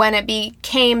or when it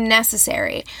became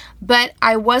necessary, but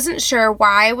I wasn't sure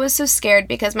why I was so scared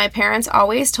because my parents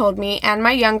always told me and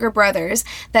my younger brothers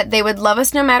that they would love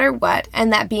us no matter what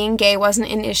and that being gay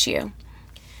wasn't an issue.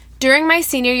 During my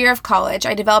senior year of college,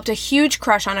 I developed a huge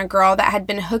crush on a girl that I'd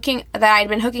been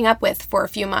hooking up with for a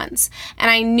few months,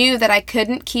 and I knew that I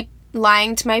couldn't keep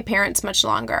lying to my parents much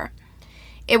longer.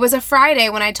 It was a Friday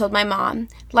when I told my mom.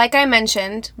 Like I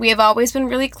mentioned, we have always been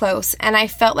really close, and I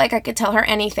felt like I could tell her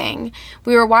anything.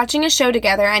 We were watching a show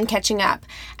together and catching up,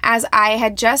 as I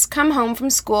had just come home from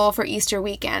school for Easter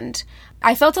weekend.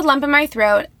 I felt a lump in my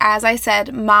throat as I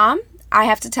said, "Mom, I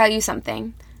have to tell you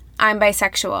something. I'm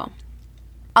bisexual."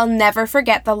 I'll never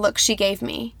forget the look she gave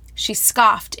me. She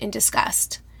scoffed in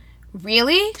disgust.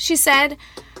 "Really?" she said.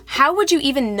 "How would you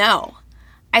even know?"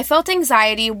 I felt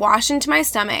anxiety wash into my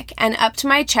stomach and up to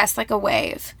my chest like a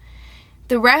wave.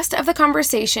 The rest of the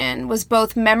conversation was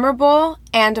both memorable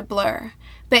and a blur,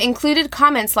 but included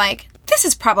comments like, "This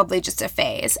is probably just a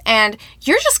phase," and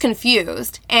 "You're just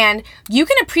confused," and "You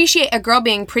can appreciate a girl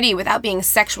being pretty without being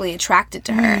sexually attracted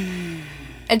to her."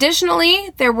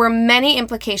 Additionally, there were many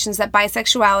implications that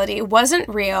bisexuality wasn't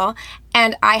real,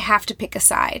 and I have to pick a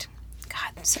side.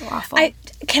 God, so awful.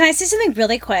 Can I say something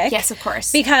really quick? Yes, of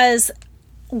course. Because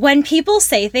when people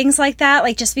say things like that,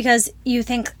 like just because you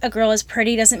think a girl is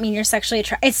pretty doesn't mean you're sexually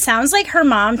attracted. It sounds like her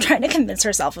mom trying to convince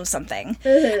herself of something.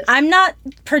 I'm not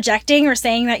projecting or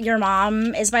saying that your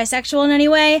mom is bisexual in any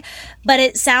way, but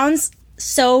it sounds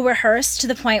so rehearsed to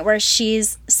the point where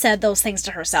she's said those things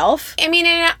to herself. I mean,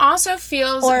 and it also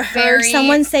feels or heard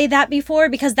someone say that before,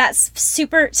 because that's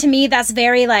super, to me, that's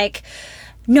very like,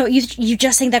 no, you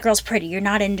just think that girl's pretty. You're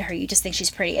not into her. You just think she's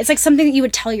pretty. It's like something that you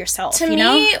would tell yourself, to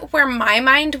me, where my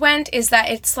mind went is that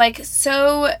it's like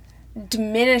so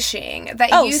diminishing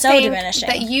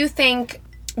that you think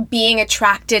being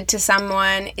attracted to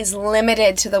someone is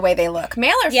limited to the way they look,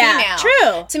 male or female.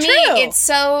 True. To me, it's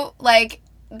so like,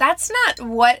 that's not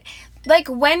what... Like,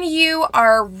 when you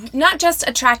are not just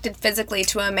attracted physically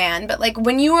to a man, but like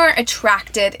when you are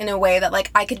attracted in a way that like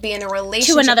I could be in a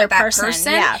relationship to another with that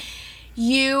person.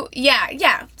 You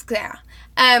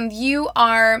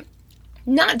are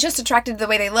not just attracted to the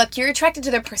way they look. You're attracted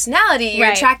to their personality.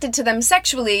 You're attracted to them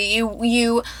sexually.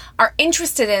 You are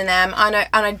interested in them on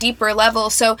a deeper level.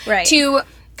 So to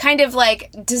kind of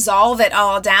like dissolve it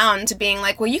all down to being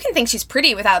like, well, you can think she's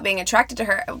pretty without being attracted to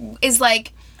her is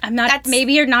like,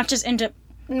 maybe you're not just into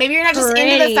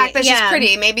the fact that she's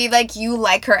pretty. Maybe like you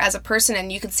like her as a person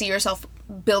and you could see yourself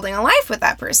building a life with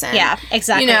that person. Yeah,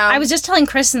 exactly. You know? I was just telling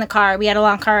Chris in the car, we had a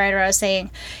long car ride, where I was saying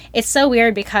it's so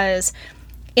weird because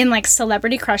in like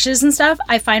celebrity crushes and stuff,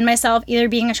 I find myself either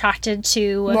being attracted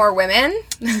to more women.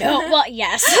 No, well,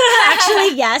 yes.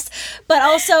 Actually, yes. But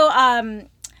also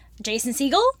Jason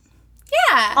Segel.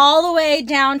 Yeah. All the way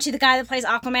down to the guy that plays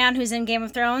Aquaman, who's in Game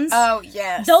of Thrones. Oh,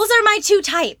 yes. Those are my two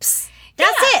types.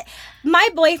 That's it. My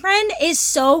boyfriend is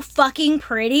so fucking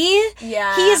pretty.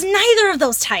 Yeah. He is neither of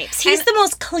those types. He's the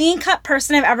most clean-cut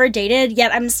person I've ever dated,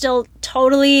 yet I'm still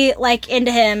totally, like,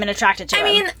 into him and attracted to him.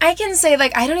 I mean, I can say,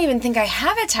 like, I don't even think I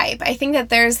have a type. I think that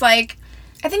there's, like...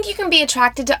 I think you can be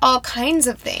attracted to all kinds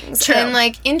of things. True. And,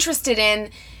 like, interested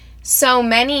in so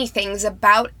many things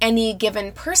about any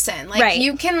given person. Like,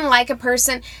 you can like a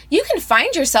person... You can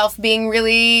find yourself being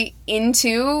really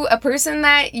into a person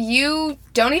that you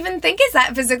don't even think is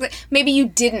that physically... Maybe you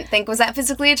didn't think was that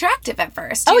physically attractive at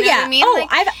first. You know what I mean? Oh,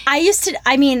 like, I used to...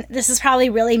 I mean, this is probably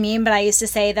really mean, but I used to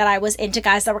say that I was into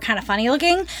guys that were kind of funny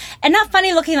looking. And not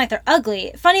funny looking like they're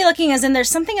ugly. Funny looking as in there's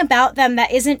something about them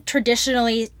that isn't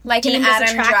traditionally like deemed an Adam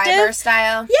as attractive. Driver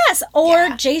style. Yes, or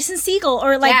Jason Segel,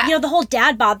 or like, you know, the whole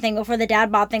dad bod thing before the dad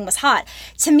bod thing was hot.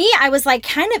 To me, I was like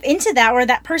kind of into that, where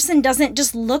that person doesn't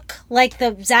just look like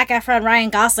the Zac Efron, Ryan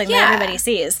Gosling that everybody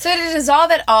sees. So to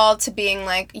dissolve it all to being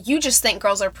like, you just think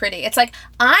girls are pretty. It's like,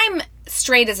 I'm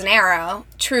straight as an arrow,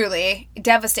 truly,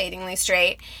 devastatingly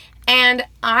straight. And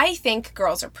I think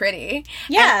girls are pretty.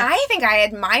 Yeah. And I think I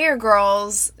admire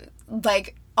girls,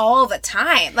 like, all the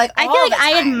time. Like, I all feel like the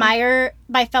time. I admire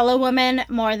my fellow women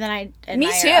more than I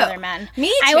admire other men. Me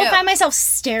too. I will find myself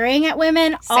staring at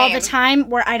women all the Same. time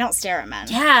where I don't stare at men.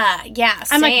 Yeah,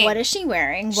 I'm like, same. what is she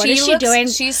wearing? What She is she looks- doing?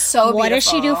 she's so What does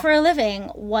she do beautiful. for a living?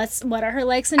 What are her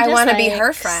likes and I dislikes? want to be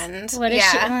her friend. What is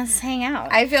she? Yeah. Let's hang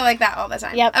out. I feel like that all the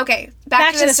time. Yep. Okay,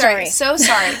 back to the story. So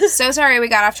sorry. So sorry we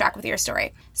got off track with your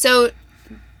story. So,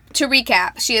 to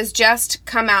recap, she has just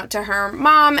come out to her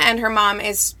mom, and her mom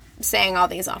is saying all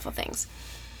these awful things.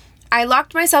 I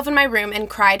locked myself in my room and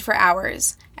cried for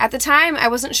hours. At the time, I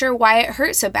wasn't sure why it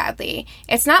hurt so badly.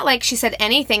 It's not like she said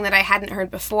anything that I hadn't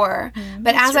heard before.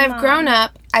 But as I've grown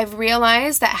up, I've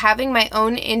realized that having my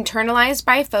own internalized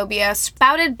biphobia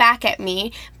spouted back at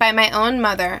me by my own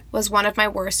mother was one of my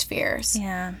worst fears.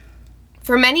 Yeah.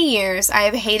 For many years, I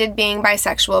have hated being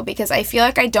bisexual because I feel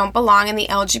like I don't belong in the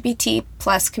LGBT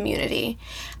plus community.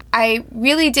 I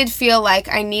really did feel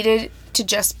like I needed to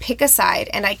just pick a side,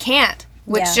 and I can't,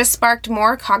 which just sparked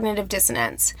more cognitive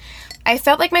dissonance. I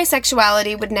felt like my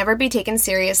sexuality would never be taken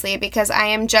seriously because I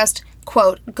am just,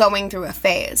 quote, going through a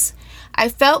phase. I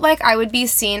felt like I would be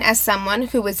seen as someone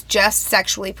who was just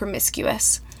sexually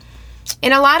promiscuous.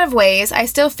 In a lot of ways, I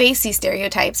still face these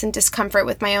stereotypes and discomfort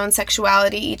with my own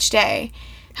sexuality each day.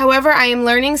 However, I am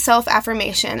learning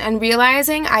self-affirmation and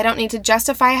realizing I don't need to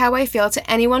justify how I feel to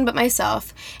anyone but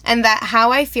myself, and that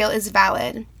how I feel is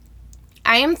valid.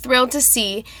 I am thrilled to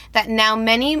see that now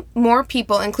many more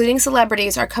people, including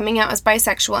celebrities, are coming out as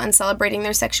bisexual and celebrating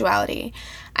their sexuality.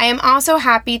 I am also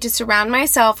happy to surround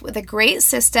myself with a great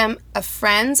system of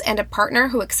friends and a partner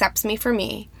who accepts me for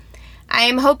me. I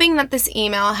am hoping that this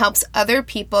email helps other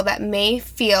people that may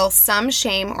feel some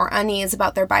shame or unease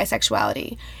about their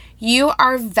bisexuality. You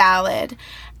are valid,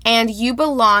 and you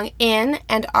belong in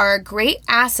and are a great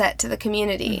asset to the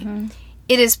community.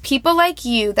 It is people like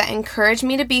you that encourage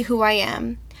me to be who I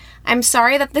am. I'm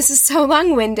sorry that this is so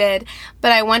long-winded,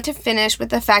 but I want to finish with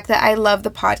the fact that I love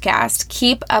the podcast.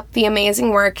 Keep up the amazing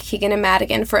work, Keegan and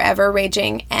Madigan. Forever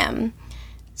raging M.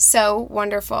 So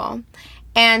wonderful.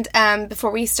 And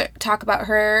before we talk about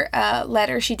her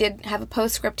letter, she did have a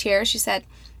postscript here. She said,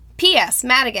 P.S.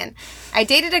 Madigan, I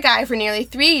dated a guy for nearly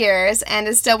 3 years and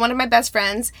is still one of my best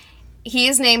friends. He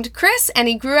is named Chris, and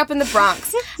he grew up in the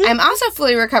Bronx. I'm also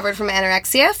fully recovered from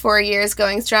anorexia, 4 years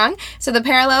going strong, so the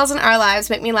parallels in our lives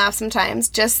make me laugh sometimes.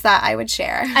 Just thought I would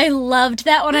share. I loved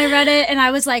that when I read it, and I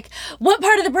was like, what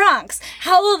part of the Bronx?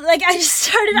 How old? Like, I just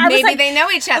started, I was Maybe like, they know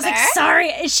each other. I was like,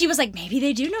 sorry. And she was like, maybe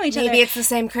they do know each other. Maybe it's the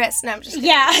same Chris. No, I'm just kidding.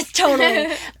 Yeah,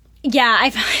 totally. Yeah, I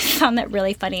found that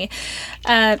really funny.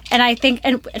 And I think,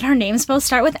 and our names both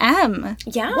start with M.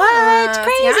 Yeah. What?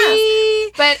 Crazy.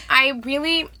 Yes. But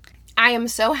I am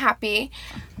so happy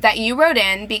that you wrote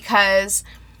in because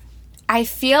I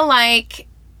feel like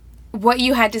what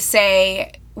you had to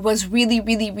say was really,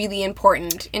 really, really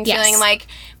important in feeling like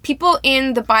people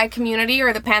in the bi community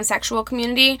or the pansexual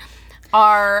community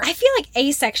are... I feel like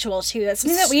asexual, too. That's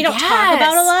something that we don't talk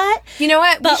about a lot. You know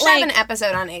what? But we should have an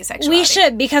episode on asexuality. We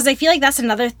should, because I feel like that's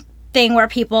another thing where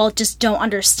people just don't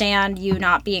understand you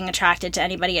not being attracted to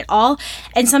anybody at all.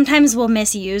 And sometimes we'll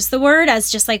misuse the word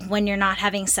as just like when you're not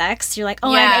having sex, you're like,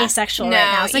 oh, I'm asexual right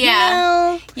now. It's like,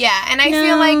 no. Yeah, and I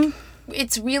feel like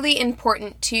it's really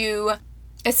important to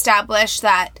establish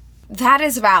that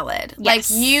is valid. Yes.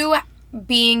 Like, you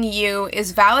being you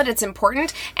is valid, it's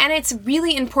important, and it's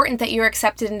really important that you're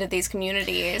accepted into these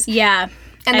communities. Yeah.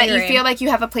 And that you feel like you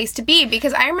have a place to be.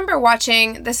 Because I remember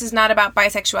watching, this is not about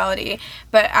bisexuality,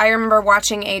 but I remember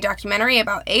watching a documentary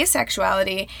about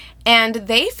asexuality, and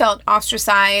they felt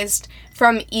ostracized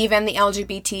from even the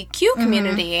LGBTQ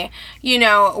community, you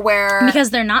know, where... Because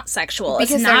they're not sexual.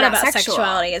 It's not about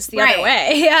sexuality. It's the other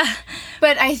way. Yeah.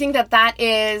 But I think that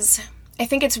is... I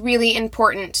think it's really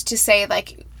important to say,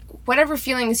 like, whatever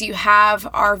feelings you have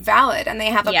are valid and they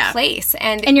have a place.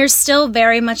 And you're still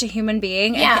very much a human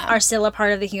being and are still a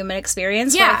part of the human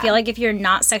experience. Yeah. But I feel like if you're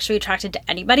not sexually attracted to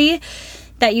anybody,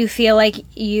 that you feel like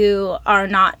you are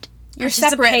not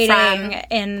participating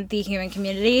in the human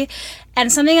community.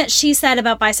 And something that she said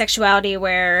about bisexuality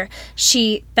where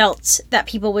she felt that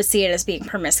people would see it as being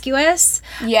promiscuous.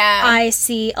 Yeah. I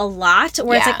see a lot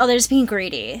where it's like, oh, they're just being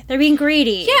greedy. They're being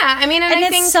greedy. Yeah, I mean, and I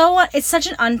think... it's such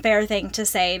an unfair thing to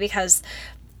say because...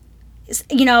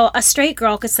 You know, a straight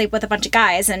girl could sleep with a bunch of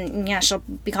guys and, yeah, she'll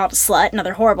be called a slut and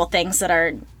other horrible things that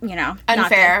are, you know,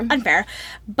 unfair. Unfair.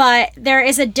 But there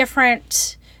is a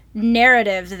different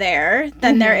narrative there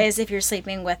than there is if you're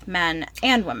sleeping with men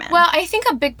and women. Well, I think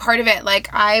a big part of it,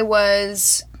 like, I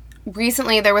was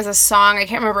recently there was a song, I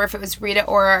can't remember if it was Rita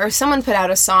Ora or someone put out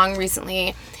a song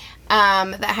recently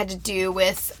that had to do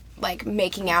with like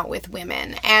making out with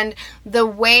women, and the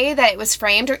way that it was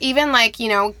framed, or even like, you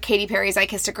know, Katy Perry's I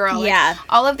Kissed a Girl, like,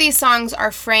 all of these songs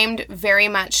are framed very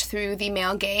much through the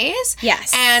male gaze.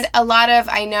 Yes. And a lot of,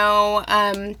 I know,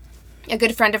 a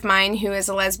good friend of mine who is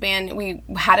a lesbian, we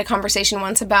had a conversation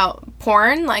once about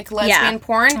porn, like lesbian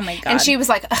porn. Oh my God. And she was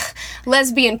like, ugh,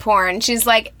 lesbian porn. She's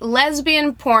like,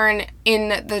 lesbian porn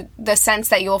in the sense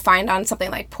that you'll find on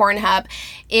something like Pornhub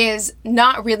is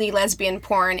not really lesbian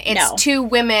porn. It's two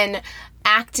women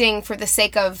acting for the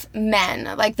sake of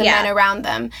men, like the men around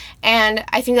them. And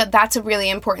I think that that's a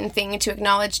really important thing to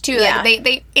acknowledge too. Yeah.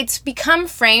 Like it's become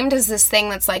framed as this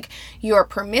thing that's like, you're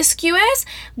promiscuous,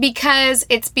 because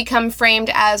it's become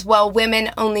framed as, well, women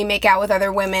only make out with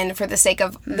other women for the sake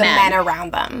of the men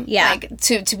around them. Yeah. Like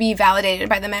to be validated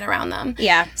by the men around them.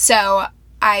 Yeah. So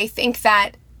I think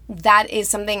that is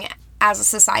something as a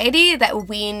society that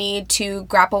we need to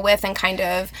grapple with and kind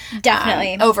of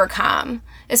definitely overcome,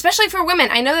 especially for women.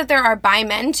 I know that there are bi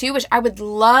men too, which I would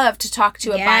love to talk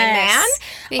to a bi man.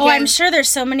 Oh, I'm sure there's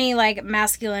so many like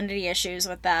masculinity issues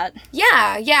with that.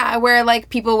 Yeah, where like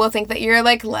people will think that you're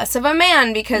like less of a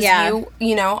man because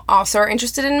you know, also are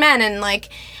interested in men, and like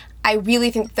I really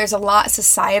think that there's a lot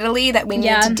societally that we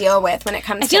need to deal with when it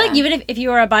comes to... I feel like even if you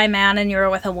were a bi man and you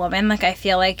were with a woman, like I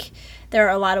feel like there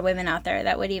are a lot of women out there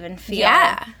that would even feel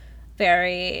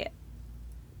very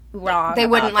wrong. They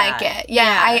wouldn't like it.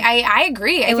 Yeah. I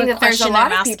agree. I think that there's a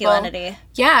lot of people.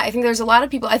 Yeah, I think there's a lot of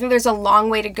people. I think there's a long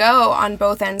way to go on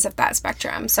both ends of that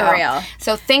spectrum. So, for real.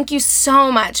 So thank you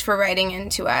so much for writing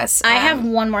into us. I have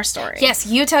one more story. Yes,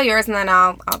 you tell yours and then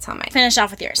I'll tell mine. Finish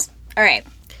off with yours. All right.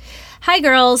 Hi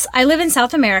girls, I live in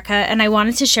South America and I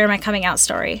wanted to share my coming out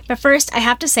story. But first, I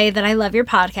have to say that I love your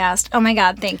podcast. Oh my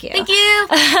God, thank you. Thank you.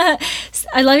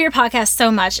 I love your podcast so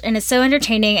much and it's so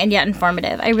entertaining and yet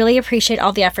informative. I really appreciate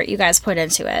all the effort you guys put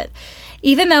into it.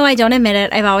 Even though I don't admit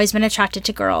it, I've always been attracted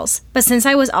to girls. But since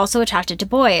I was also attracted to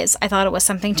boys, I thought it was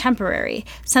something temporary,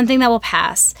 something that will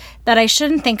pass, that I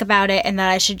shouldn't think about it and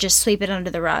that I should just sweep it under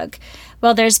the rug.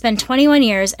 Well, there's been 21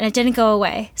 years and it didn't go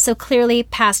away, so clearly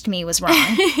past me was wrong.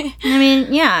 I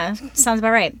mean, yeah, sounds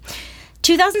about right.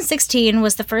 2016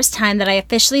 was the first time that I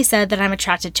officially said that I'm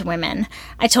attracted to women.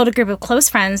 I told a group of close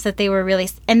friends that they were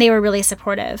really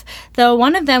supportive, though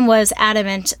one of them was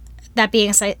adamant that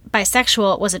being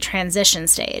bisexual was a transition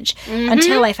stage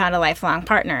until I found a lifelong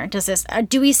partner.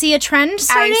 Do we see a trend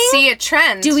starting? I see a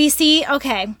trend. Do we see?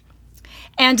 Okay.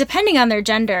 And depending on their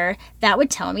gender, that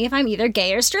would tell me if I'm either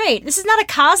gay or straight. This is not a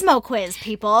Cosmo quiz,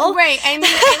 people. Right. I mean,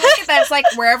 I look at that. It's like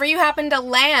wherever you happen to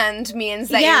land means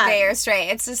that you're gay or straight.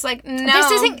 It's just like, no.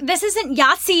 This isn't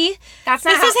Yahtzee. This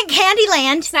isn't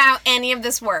Candyland. That's not how any of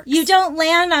this works. You don't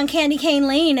land on Candy Cane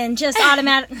Lane and just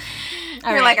automatic...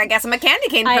 You're like, I guess I'm a candy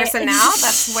cane person now.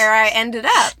 That's where I ended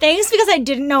up. Thanks, because I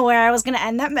didn't know where I was going to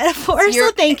end that metaphor, so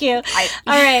thank you. All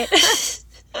right.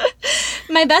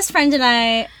 My best friend and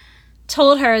I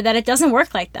told her that it doesn't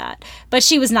work like that, but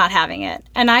she was not having it.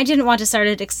 And I didn't want to start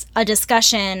a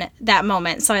discussion that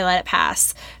moment, so I let it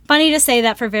pass. Funny to say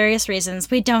that for various reasons,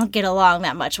 we don't get along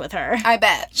that much with her. I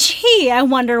bet. Gee, I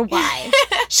wonder why.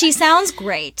 She sounds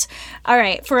great. All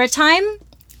right, for a time...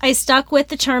 I stuck with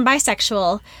the term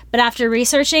bisexual, but after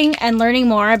researching and learning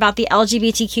more about the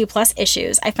LGBTQ plus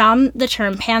issues, I found the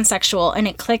term pansexual and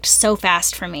it clicked so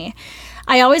fast for me.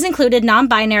 I always included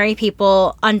non-binary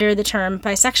people under the term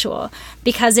bisexual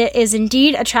because it is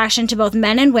indeed attraction to both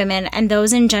men and women and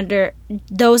those in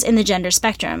the gender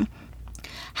spectrum.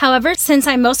 However, since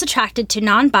I'm most attracted to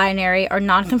non-binary or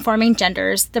non-conforming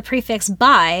genders, the prefix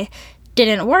bi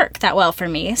didn't work that well for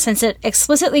me since it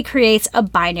explicitly creates a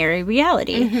binary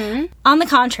reality. On the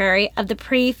contrary, of the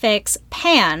prefix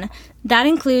pan, that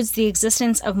includes the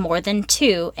existence of more than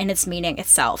two in its meaning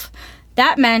itself.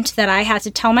 That meant that I had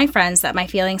to tell my friends that my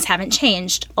feelings haven't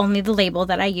changed, only the label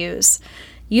that I use.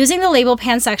 Using the label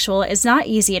pansexual is not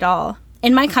easy at all.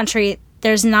 In my country,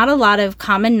 there's not a lot of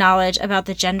common knowledge about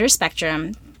the gender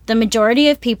spectrum. The majority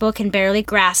of people can barely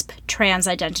grasp trans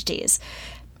identities.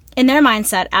 In their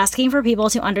mindset, asking for people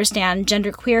to understand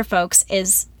genderqueer folks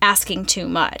is asking too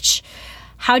much.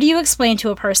 How do you explain to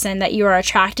a person that you are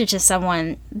attracted to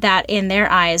someone that in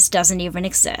their eyes doesn't even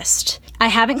exist? I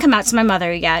haven't come out to my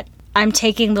mother yet. I'm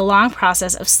taking the long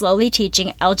process of slowly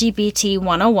teaching LGBT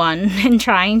 101 and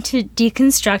trying to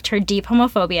deconstruct her deep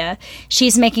homophobia.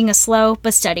 She's making a slow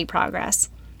but steady progress.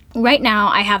 Right now,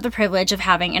 I have the privilege of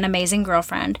having an amazing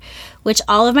girlfriend, which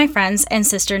all of my friends and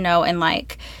sister know and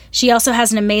like. She also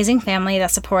has an amazing family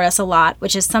that support us a lot,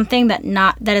 which is something that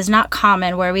is not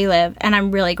common where we live, and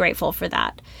I'm really grateful for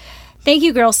that. Thank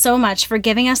you, girls, so much for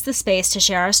giving us the space to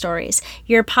share our stories.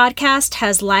 Your podcast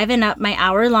has livened up my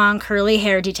hour-long curly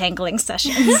hair detangling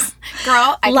sessions.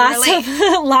 Girl, I can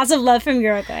relate. Lots of love from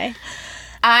Uruguay.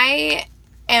 I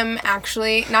am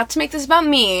actually, not to make this about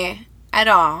me at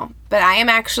all, but I am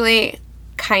actually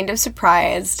kind of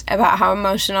surprised about how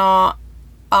emotional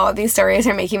all of these stories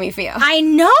are making me feel. I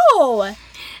know!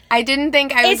 I didn't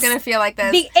think I was going to feel like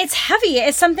this. It's heavy.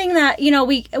 It's something that,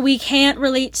 we can't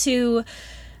relate to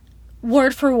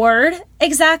word for word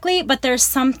exactly, but there's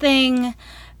something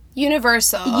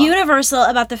universal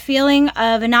about the feeling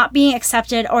of not being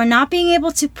accepted or not being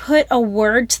able to put a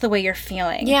word to the way you're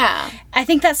feeling. Yeah. I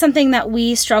think that's something that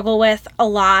we struggle with a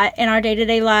lot in our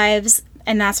day-to-day lives,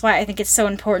 and that's why I think it's so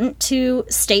important to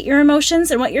state your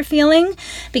emotions and what you're feeling,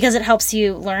 because it helps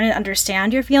you learn and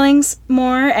understand your feelings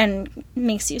more and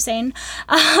makes you sane.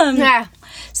 Yeah.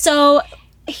 So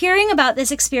hearing about this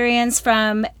experience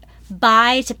from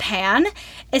bi to pan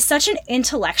is such an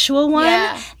intellectual one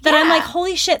that I'm like,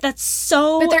 holy shit, that's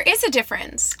so... But there is a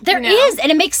difference. There is, and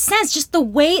it makes sense. Just the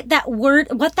way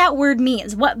what that word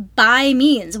means, what bi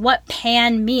means, what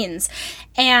pan means.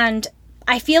 And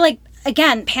I feel like,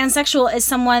 again, pansexual is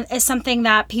something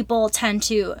that people tend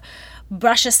to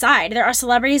brush aside. There are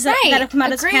celebrities that have come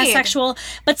out as pansexual,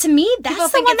 but to me,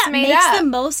 that's the one that makes the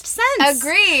most sense.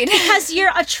 Agreed. Because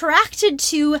you're attracted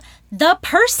to the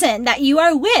person that you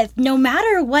are with, no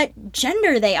matter what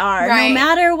gender they are, no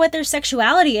matter what their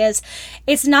sexuality is.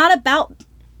 It's not about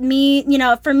me,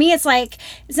 for me, it's like,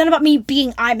 it's not about me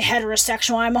being, I'm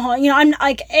heterosexual, I'm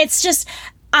like, it's just,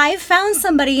 I've found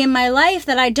somebody in my life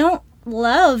that I don't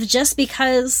love just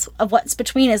because of what's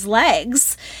between his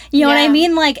legs. You know what I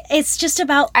mean? Like, it's just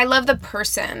about... I love the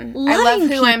person. I love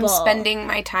who I'm spending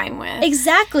my time with.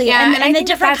 Exactly. Yeah, and the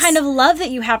different kind of love that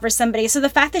you have for somebody. So the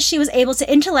fact that she was able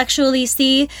to intellectually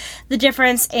see the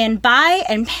difference in bi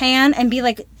and pan and be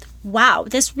like, wow,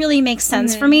 this really makes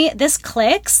sense for me. This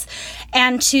clicks.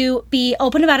 And to be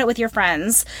open about it with your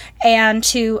friends and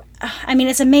to,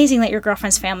 it's amazing that your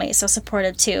girlfriend's family is so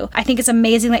supportive too. I think it's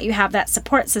amazing that you have that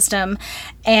support system.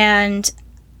 And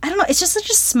I don't know, it's just such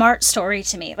a smart story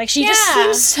to me. Like, she just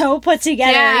seems so put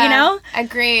together,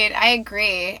 Agreed. I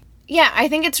agree. Yeah, I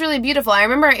think it's really beautiful. I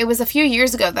remember it was a few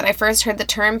years ago that I first heard the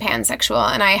term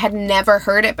pansexual, and I had never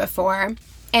heard it before.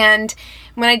 And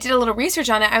when I did a little research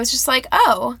on it, I was just like,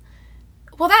 oh,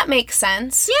 well, that makes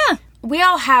sense. Yeah. We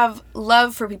all have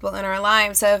love for people in our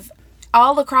lives of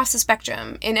all across the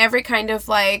spectrum in every kind of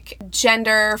like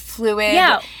gender fluid.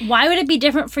 Yeah. Why would it be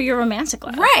different for your romantic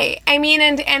love? Right. I mean,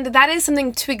 and that is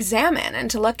something to examine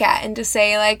and to look at and to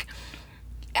say, like,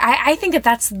 I think that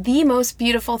that's the most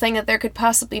beautiful thing that there could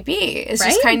possibly be, is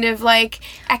just kind of like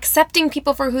accepting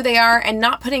people for who they are and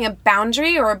not putting a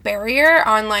boundary or a barrier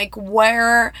on like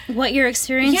what your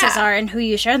experiences are and who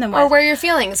you share them with. Or where your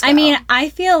feelings go. I mean, I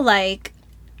feel like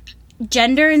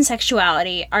gender and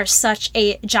sexuality are such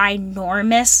a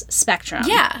ginormous spectrum.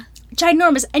 Yeah.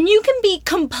 Ginormous. And you can be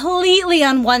completely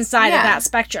on one side of that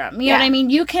spectrum. You know what I mean?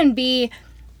 You can be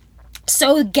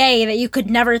so gay that you could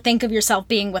never think of yourself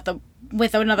being with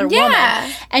another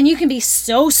woman. And you can be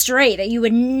so straight that you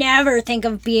would never think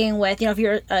of being with, if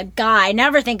you're a guy,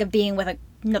 never think of being with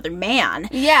another man.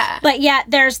 Yeah. But yet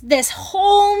there's this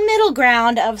whole middle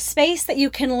ground of space that you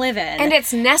can live in. And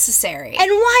it's necessary. And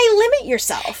why limit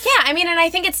yourself? Yeah, I mean, and I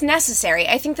think it's necessary.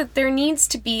 I think that there needs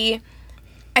to be...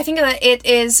 I think that it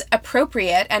is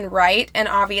appropriate and right, and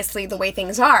obviously the way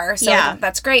things are, so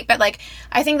that's great. But, like,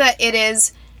 I think that it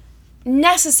is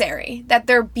necessary that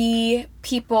there be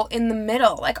people in the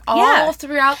middle, like, all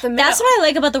throughout the middle. That's what I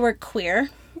like about the word queer.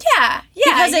 Yeah.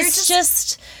 Because it's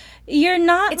just you're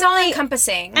not it's all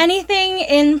encompassing. Anything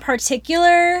in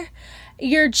particular.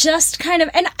 You're just kind of,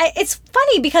 and it's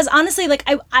funny because honestly, like,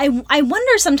 I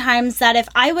wonder sometimes that if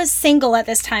I was single at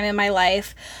this time in my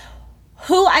life,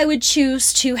 who I would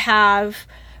choose to have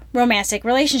romantic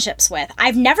relationships with.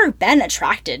 I've never been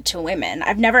attracted to women.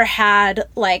 I've never had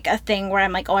like a thing where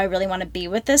I'm like, oh, I really want to be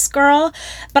with this girl.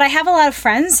 But I have a lot of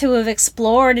friends who have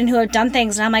explored and who have done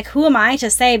things, and I'm like, who am I to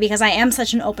say, because I am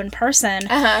such an open person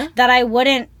that I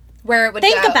wouldn't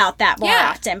think about that more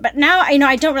often. But now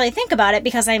I don't really think about it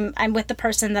because I'm with the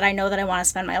person that I know that I want to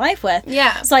spend my life with.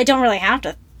 Yeah. So I don't really have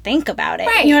to think about it.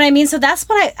 Right. You know what I mean? So that's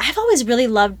what I've always really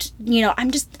loved. I'm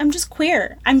just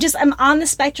queer. I'm on the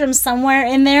spectrum somewhere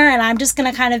in there, and I'm just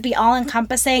gonna kind of be all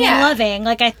encompassing and loving.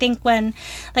 Like, I think when,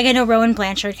 like, I know Rowan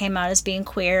Blanchard came out as being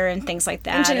queer and things like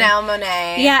that. And Janelle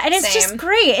Monáe. Yeah, and it's just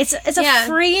great. It's a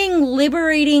freeing,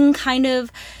 liberating kind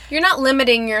of. You're not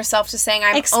limiting yourself to saying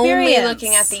I'm only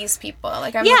looking at these people.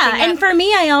 Like, I'm looking at and for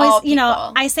me, I always, all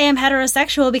people. I say I'm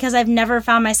heterosexual because I've never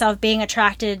found myself being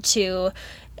attracted to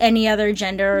any other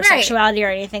gender or Right. sexuality or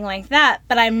anything like that,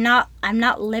 but I'm not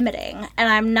limiting, and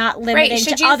I'm not limiting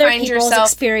Should to you other find people's yourself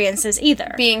experiences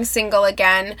either. Being single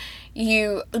again,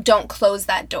 you don't close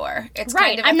that door. It's Right.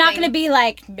 kind of a I'm not thing. going to be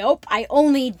like, nope, I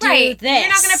only do Right. this. You're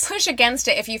not going to push against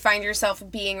it if you find yourself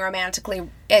being romantically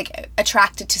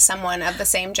attracted to someone of the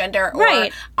same gender or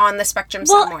Right. on the spectrum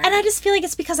Well, somewhere. and I just feel like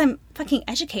it's because I'm fucking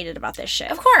educated about this shit.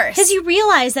 Of course. Because you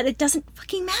realize that it doesn't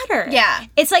fucking matter. Yeah.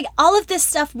 It's like all of this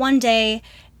stuff one day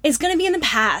is going to be in the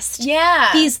past. Yeah.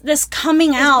 This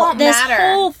coming out, won't this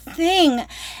matter. whole thing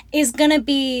is going to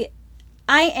be,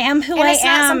 I am who and I it's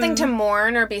am. not something to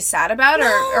mourn or be sad about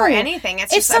or anything.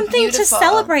 It's just something to beautiful-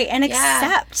 celebrate and Yeah.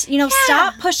 accept. You know,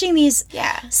 stop pushing these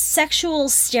Yeah. sexual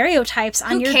stereotypes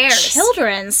on Who your cares?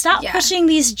 children. Stop Yeah. pushing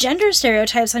these gender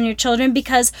stereotypes on your children,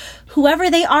 because whoever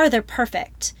they are, they're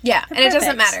perfect. Yeah, They're and it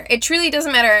doesn't perfect. matter. It truly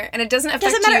doesn't matter, and it doesn't affect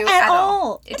Doesn't matter you at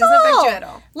all. It doesn't affect you at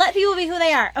all. Let people be who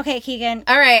they are. Okay, Keegan.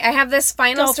 All right, I have this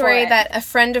final Go for story it. that a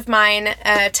friend of mine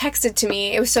texted to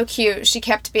me. It was so cute. She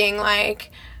kept being like,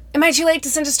 "Am I too late to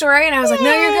send a story?" And I was like,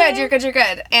 "No, you're good. You're good. You're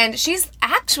good." And she's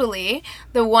actually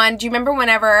the one. Do you remember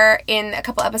whenever in a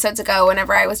couple episodes ago,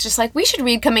 whenever I was just like, we should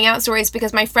read coming out stories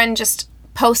because my friend just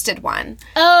posted one.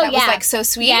 Oh, that was like so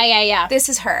sweet. Yeah. This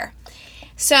is her.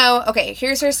 So, okay,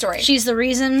 here's her story. She's the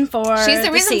reason for She's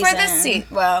the reason for season. this season.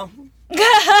 Well,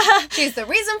 she's the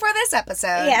reason for this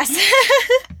episode. Yes.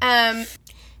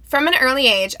 From an early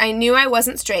age, I knew I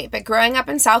wasn't straight, but growing up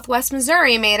in Southwest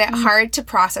Missouri made it hard to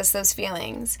process those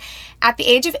feelings. At the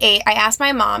age of 8, I asked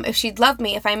my mom if she'd love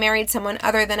me if I married someone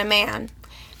other than a man.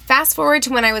 Fast forward to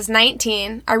when I was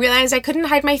 19, I realized I couldn't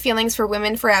hide my feelings for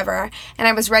women forever, and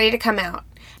I was ready to come out.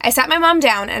 I sat my mom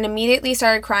down and immediately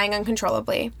started crying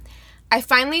uncontrollably. I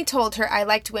finally told her I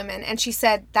liked women, and she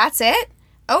said, "That's it?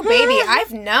 Oh, baby,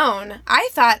 I've known. I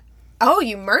thought, oh,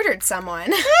 you murdered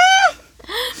someone."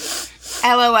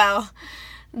 LOL.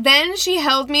 Then she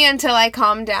held me until I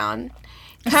calmed down.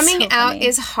 Coming so out funny.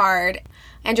 is hard,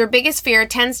 and your biggest fear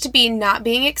tends to be not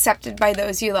being accepted by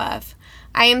those you love.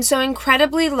 I am so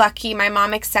incredibly lucky my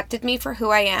mom accepted me for who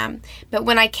I am, but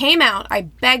when I came out, I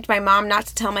begged my mom not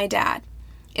to tell my dad.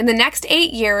 In the next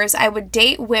 8 years, I would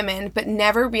date women but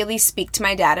never really speak to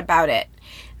my dad about it.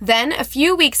 Then, a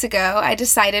few weeks ago, I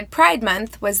decided Pride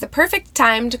Month was the perfect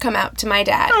time to come out to my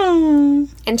dad.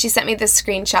 And she sent me this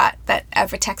screenshot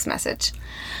of a text message.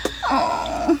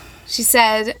 She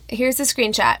said, here's the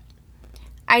screenshot.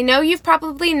 "I know you've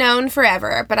probably known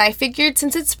forever, but I figured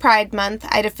since it's Pride Month,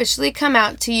 I'd officially come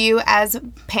out to you as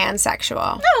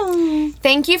pansexual.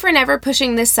 Thank you for never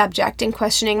pushing this subject and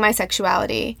questioning my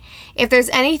sexuality. If there's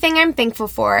anything I'm thankful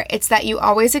for, it's that you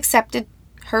always accepted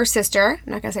her sister,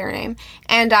 I'm not going to say her name,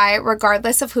 and I,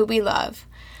 regardless of who we love.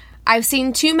 I've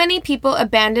seen too many people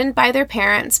abandoned by their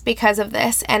parents because of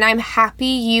this, and I'm happy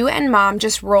you and Mom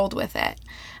just rolled with it.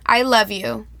 I love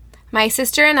you. My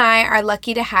sister and I are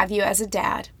lucky to have you as a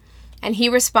dad." And he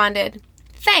responded,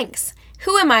 "Thanks.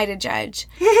 Who am I to judge?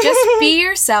 Just be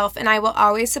yourself, and I will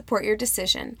always support your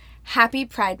decision. Happy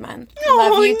Pride Month.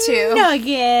 Love you too."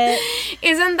 Nugget.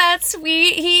 Isn't that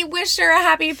sweet? He wished her a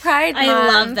happy Pride Month. I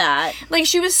love that. Like,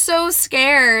 she was so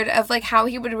scared of, like, how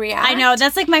he would react. I know,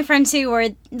 that's like my friend too, where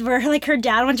like her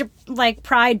dad went to like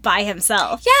Pride by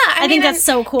himself. Yeah, I think that's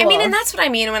so cool. I mean, and that's what I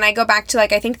mean when I go back to,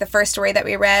 like, I think the first story that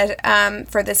we read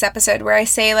for this episode, where I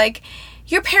say, like,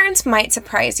 your parents might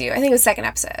surprise you. I think it was second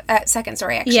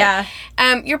story, actually. Yeah.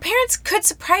 Your parents could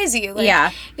surprise you. Like,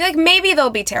 Yeah. You're like, maybe they'll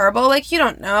be terrible. Like, you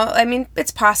don't know. I mean,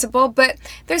 it's possible. But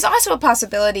there's also a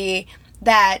possibility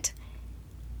that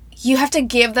you have to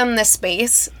give them the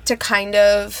space to kind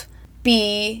of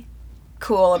be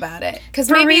cool about it. Because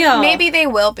maybe they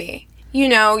will be. You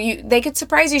know, they could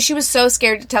surprise you. She was so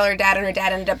scared to tell her dad, and her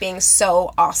dad ended up being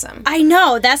so awesome. I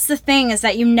know, that's the thing, is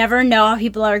that you never know how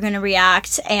people are going to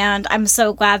react, and I'm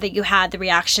so glad that you had the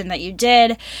reaction that you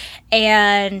did.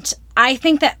 And I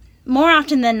think that more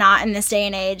often than not in this day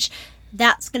and age,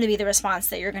 that's going to be the response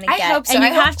that you're going to get. I hope so. And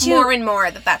you I have hope to, more and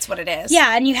more that that's what it is.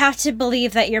 Yeah, and you have to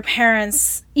believe that your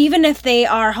parents, even if they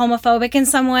are homophobic in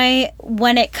some way,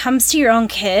 when it comes to your own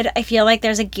kid, I feel like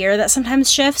there's a gear that sometimes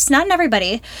shifts. Not in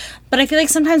everybody, but I feel like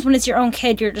sometimes when it's your own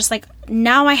kid, you're just like,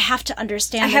 now I have to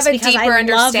understand I this have a because deeper I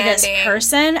love this understanding.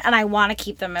 person and I want to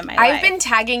keep them in my life. I've been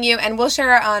tagging you, and we'll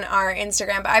share it on our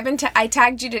Instagram, but I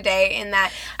tagged you today in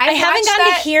that. I haven't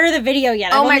gotten to hear the video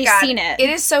yet. I've only seen it. It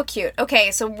is so cute.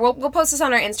 Okay, so we'll post this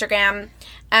on our Instagram.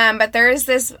 But there is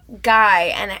this guy,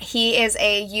 and he is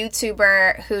a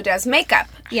YouTuber who does makeup.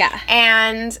 Yeah.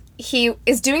 And he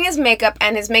is doing his makeup,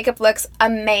 and his makeup looks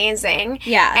amazing.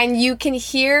 Yeah. And you can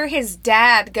hear his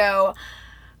dad go,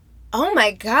 Oh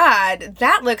my God,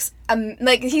 that looks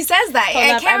like he says that.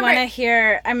 Hold up, I want to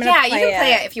hear. I'm gonna. Yeah, you can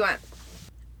play it if you want.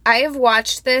 I have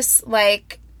watched this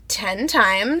like 10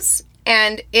 times,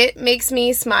 and it makes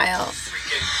me smile.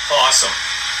 Freaking awesome!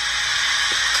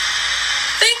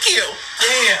 Thank you.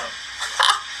 Damn.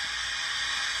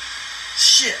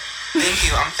 Shit. Thank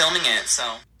you. I'm filming it,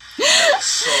 so.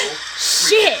 So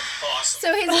Shit. awesome.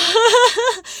 So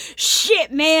his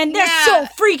Shit, man, that's so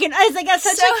freaking. I was like, that's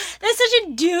such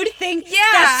a dude thing. Yeah.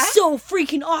 That's so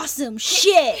freaking awesome.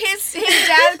 Shit. his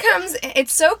dad comes.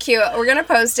 It's so cute. We're gonna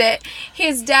post it.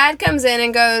 His dad comes in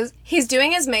and goes. He's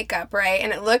doing his makeup, right,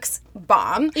 and it looks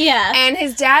bomb. Yeah. And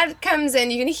his dad comes in.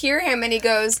 You can hear him, and he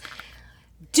goes,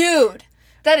 "Dude,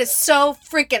 that is so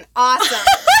freaking awesome."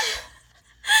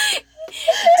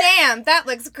 Damn, that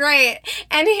looks great.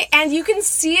 And you can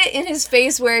see it in his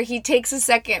face where he takes a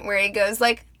second where he goes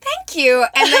like, "Thank you."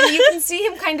 And then you can see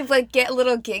him kind of like get a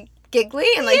little giggly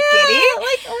and like giddy.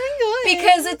 Like, oh my God.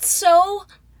 Because it's so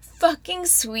fucking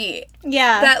sweet.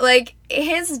 Yeah. That like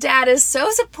his dad is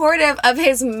so supportive of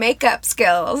his makeup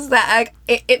skills that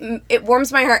it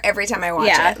warms my heart every time I watch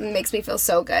it. It makes me feel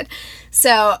so good.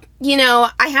 So,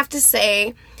 I have to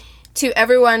say to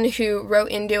everyone who wrote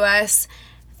into us,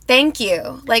 thank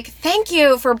you. Like, thank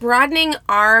you for broadening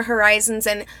our horizons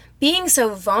and being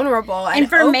so vulnerable and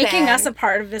for open. making us a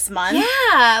part of this month.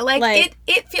 Yeah, like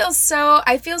it feels so,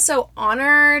 I feel so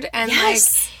honored and like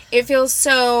it feels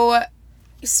so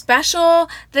special.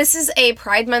 This is a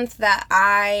Pride Month that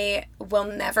I will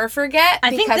never forget. I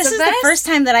think this is the first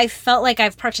time that I felt like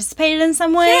I've participated in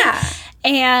some way. Yeah.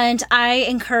 And I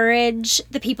encourage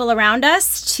the people around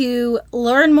us to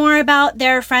learn more about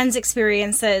their friends'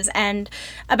 experiences and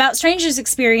about strangers'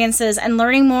 experiences and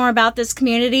learning more about this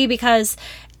community, because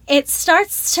it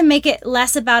starts to make it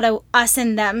less about a us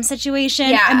and them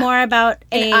situation and more about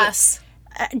us.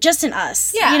 Just an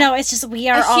us. Yeah. It's just we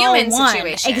are a all human one.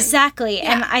 situation. Exactly.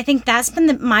 Yeah. And I think that's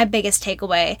been my biggest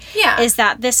takeaway. Yeah. Is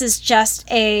that this is just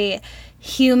a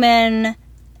human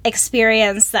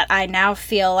experience that I now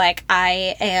feel like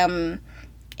I am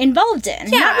involved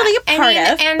in. Yeah. Not really a part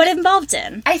of, but involved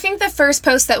in. I think the first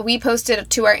post that we posted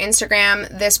to our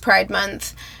Instagram this Pride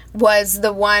Month was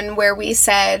the one where we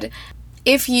said,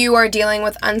 if you are dealing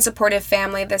with unsupportive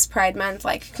family this Pride Month,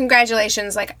 like,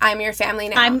 congratulations, like, I'm your family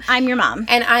now. I'm your mom.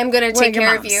 And I'm going to take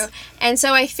care of moms. you. And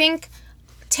so I think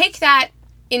take that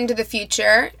into the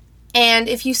future, and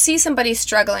if you see somebody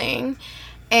struggling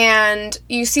and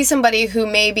you see somebody who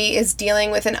maybe is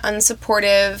dealing with an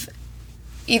unsupportive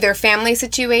either family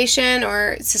situation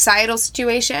or societal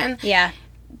situation,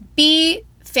 be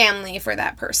family for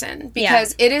that person,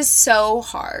 because it is so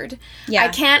hard. I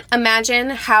can't imagine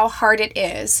how hard it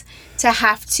is to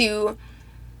have to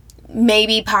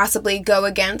maybe possibly go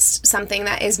against something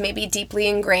that is maybe deeply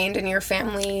ingrained in your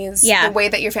family's, the way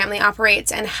that your family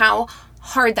operates, and how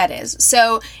hard that is.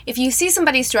 So if you see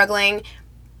somebody struggling,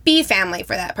 be family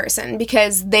for that person,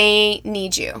 because they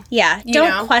need you. Yeah.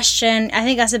 Don't question. I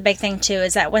think that's a big thing too,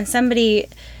 is that when somebody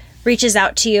reaches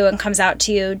out to you and comes out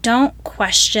to you, don't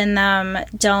question them.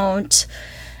 Don't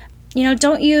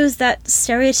use that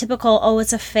stereotypical, oh,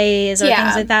 it's a phase or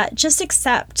things like that. Just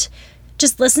accept.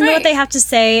 Just listen to what they have to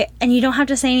say, and you don't have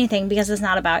to say anything because it's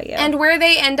not about you. And where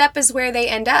they end up is where they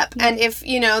end up. And if,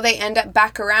 they end up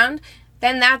back around,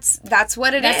 then that's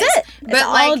what it is. That's it. It's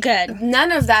all good.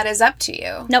 None of that is up to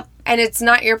you. Nope. And it's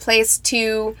not your place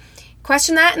to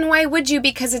question that, and why would you?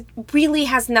 Because it really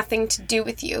has nothing to do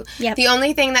with you. Yep. The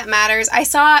only thing that matters, I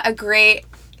saw a great,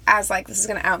 this is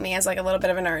going to out me as like a little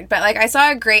bit of a nerd, but like I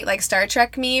saw a great like Star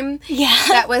Trek meme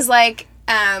that was like,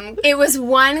 it was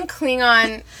one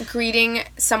Klingon greeting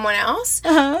someone else,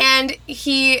 and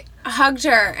he hugged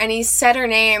her and he said her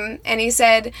name and he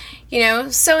said,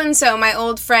 so-and-so, my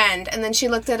old friend. And then she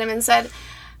looked at him and said,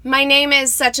 my name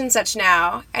is such and such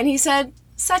now. And he said,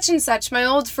 such and such, my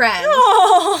old friend.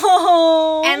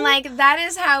 Oh. And like, that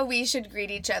is how we should greet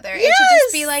each other. It should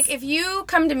just be like, if you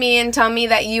come to me and tell me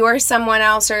that you are someone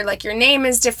else, or like your name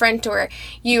is different, or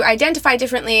you identify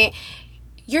differently,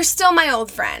 you're still my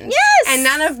old friend. Yes. And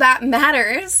none of that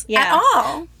matters at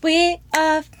all. We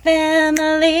are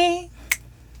family.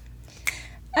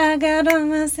 I got all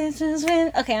my sisters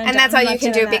with... Okay, and that's all you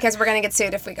can do, because we're going to get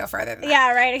sued if we go further than that.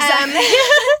 Yeah, right, exactly.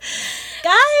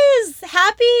 Guys,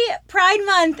 happy Pride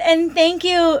Month, and thank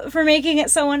you for making it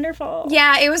so wonderful.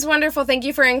 Yeah, it was wonderful. Thank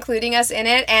you for including us in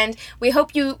it, and we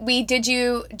hope we did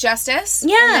you justice in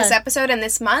this episode and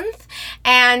this month,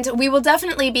 and we will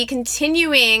definitely be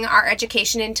continuing our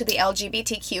education into the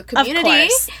LGBTQ community. Of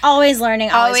course. Always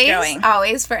learning, always growing.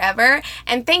 Always, forever.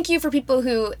 And thank you for people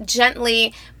who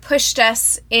gently pushed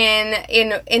us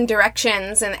in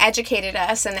directions and educated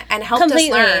us and helped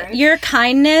Completely. us learn. Your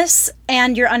kindness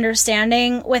and your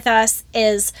understanding with us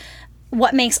is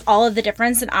what makes all of the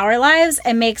difference in our lives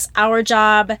and makes our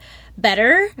job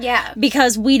better. Yeah.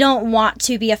 Because we don't want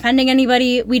to be offending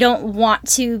anybody. We don't want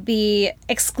to be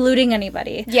excluding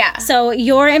anybody. Yeah. So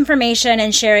your information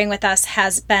and sharing with us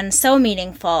has been so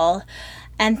meaningful.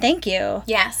 And thank you.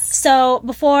 Yes. So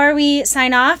before we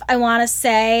sign off, I want to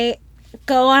say,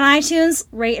 go on iTunes,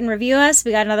 rate and review us. We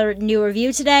got another new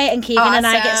review today, and Keegan and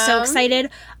I get so Awesome. excited.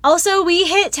 Also, we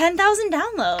hit 10,000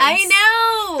 downloads. I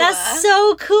know. That's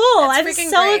so cool. That's I'm freaking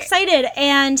so great. excited.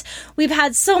 And we've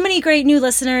had so many great new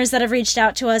listeners that have reached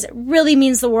out to us. It really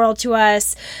means the world to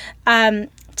us.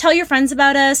 Tell your friends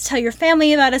about us. Tell your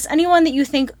family about us. Anyone that you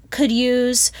think could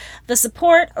use the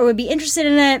support or would be interested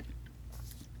in it.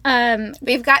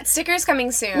 We've got stickers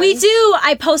coming soon. We do.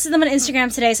 I posted them on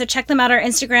Instagram today, so check them out. Our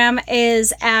Instagram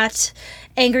is at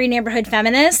Angry Neighborhood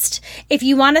Feminist. If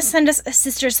you want to send us a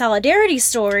sister solidarity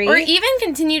story, Or even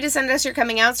continue to send us your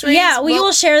coming out stories. yeah, we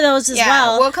will share those as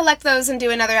well. We'll collect those and do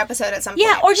another episode at some point.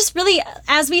 Yeah, or just really,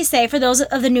 as we say, for those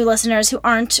of the new listeners who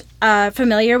aren't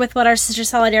familiar with what our sister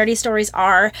solidarity stories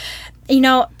are,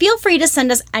 feel free to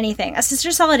send us anything. A sister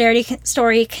solidarity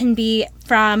story can be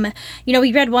from,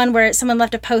 we read one where someone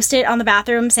left a Post-it on the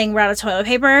bathroom saying we're out of toilet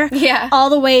paper. Yeah. All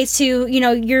the way to,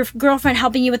 your girlfriend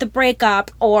helping you with a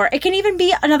breakup, or it can even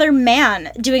be another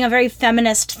man doing a very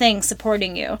feminist thing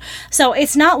supporting you. So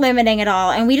it's not limiting at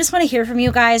all. And we just want to hear from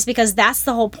you guys because that's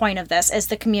the whole point of this, is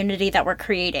the community that we're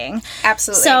creating.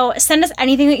 Absolutely. So send us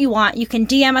anything that you want. You can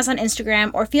DM us on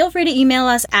Instagram or feel free to email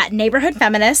us at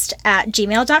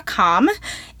neighborhoodfeminist@gmail.com.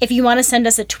 If you want to send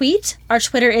us a tweet, our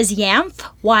Twitter is YANF,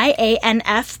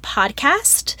 YANF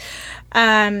podcast.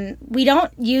 We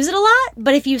don't use it a lot,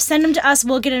 but if you send them to us,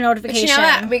 we'll get a But notification. you know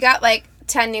what? We got like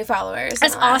 10 new followers.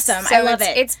 That's in the last- awesome. So I love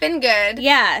it. It's been good.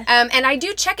 Yeah. And I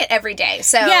do check it every day.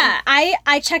 So Yeah,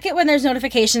 I check it when there's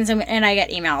notifications and I get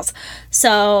emails.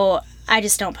 So I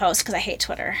just don't post because I hate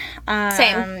Twitter.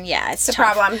 Same. Yeah, it's It's a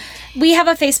tough. problem. We have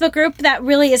a Facebook group that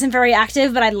really isn't very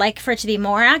active, but I'd like for it to be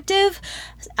more active.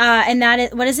 And that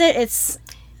is, what is it? It's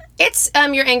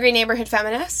Your Angry Neighborhood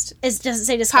Feminist does it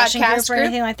say discussion Podcast group or group?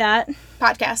 anything like that?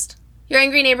 podcast. Your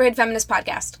Angry Neighborhood Feminist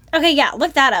podcast. Okay, yeah,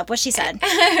 look that up. What she said.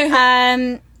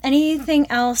 Anything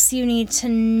else you need to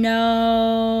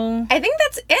know? I think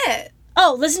that's it.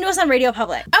 Oh, listen to us on Radio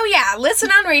Public. Oh yeah, listen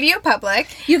on Radio Public.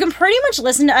 You can pretty much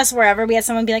listen to us wherever. We had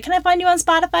someone be like, "Can I find you on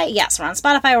Spotify?" Yes, we're on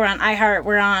Spotify. We're on iHeart.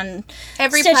 We're on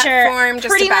Every Stitcher. platform, just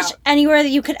pretty about. much anywhere that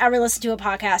you could ever listen to a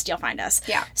podcast, you'll find us.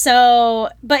 Yeah. So,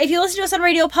 but if you listen to us on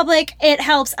Radio Public, it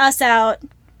helps us out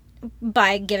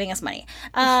by giving us money.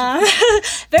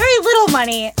 Very little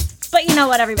money, but you know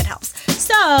what? Every bit helps.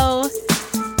 So,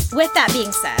 with that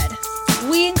being said,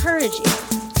 we encourage you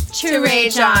To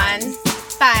rage on.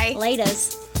 Bye.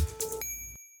 Laters.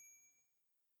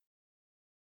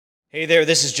 Hey there,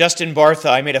 this is Justin Bartha.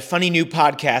 I made a funny new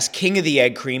podcast, King of the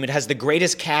Egg Cream. It has the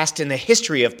greatest cast in the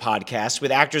history of podcasts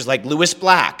with actors like Louis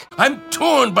Black, I'm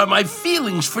torn by my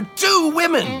feelings for two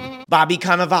women. Bobby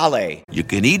Cannavale, You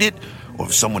can eat it, or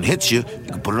if someone hits you,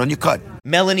 you can put it on your cut.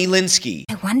 Melanie Linsky,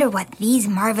 I wonder what these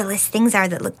marvelous things are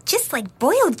that look just like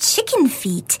boiled chicken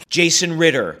feet. Jason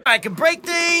Ritter, I can break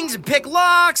things and pick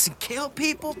locks and kill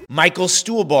people. Michael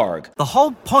Stuhlbarg, The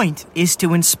whole point is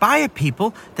to inspire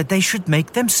people that they should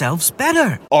make themselves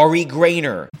better. Ari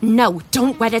Grainer, No,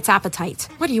 don't whet its appetite.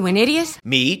 What are you, an idiot?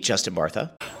 me, Justin Bartha,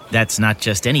 That's not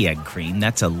just any egg cream,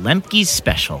 that's a Lemke's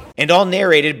special. and all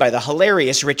narrated by the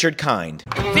hilarious Richard Kind.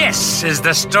 This is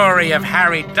the story of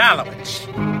Harry Dalowitz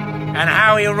and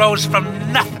how he rose from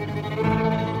nothing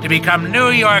to become New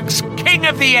York's King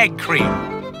of the Egg Cream.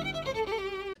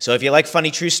 So if you like funny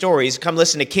true stories, come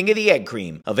listen to King of the Egg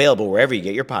Cream, available wherever you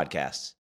get your podcasts.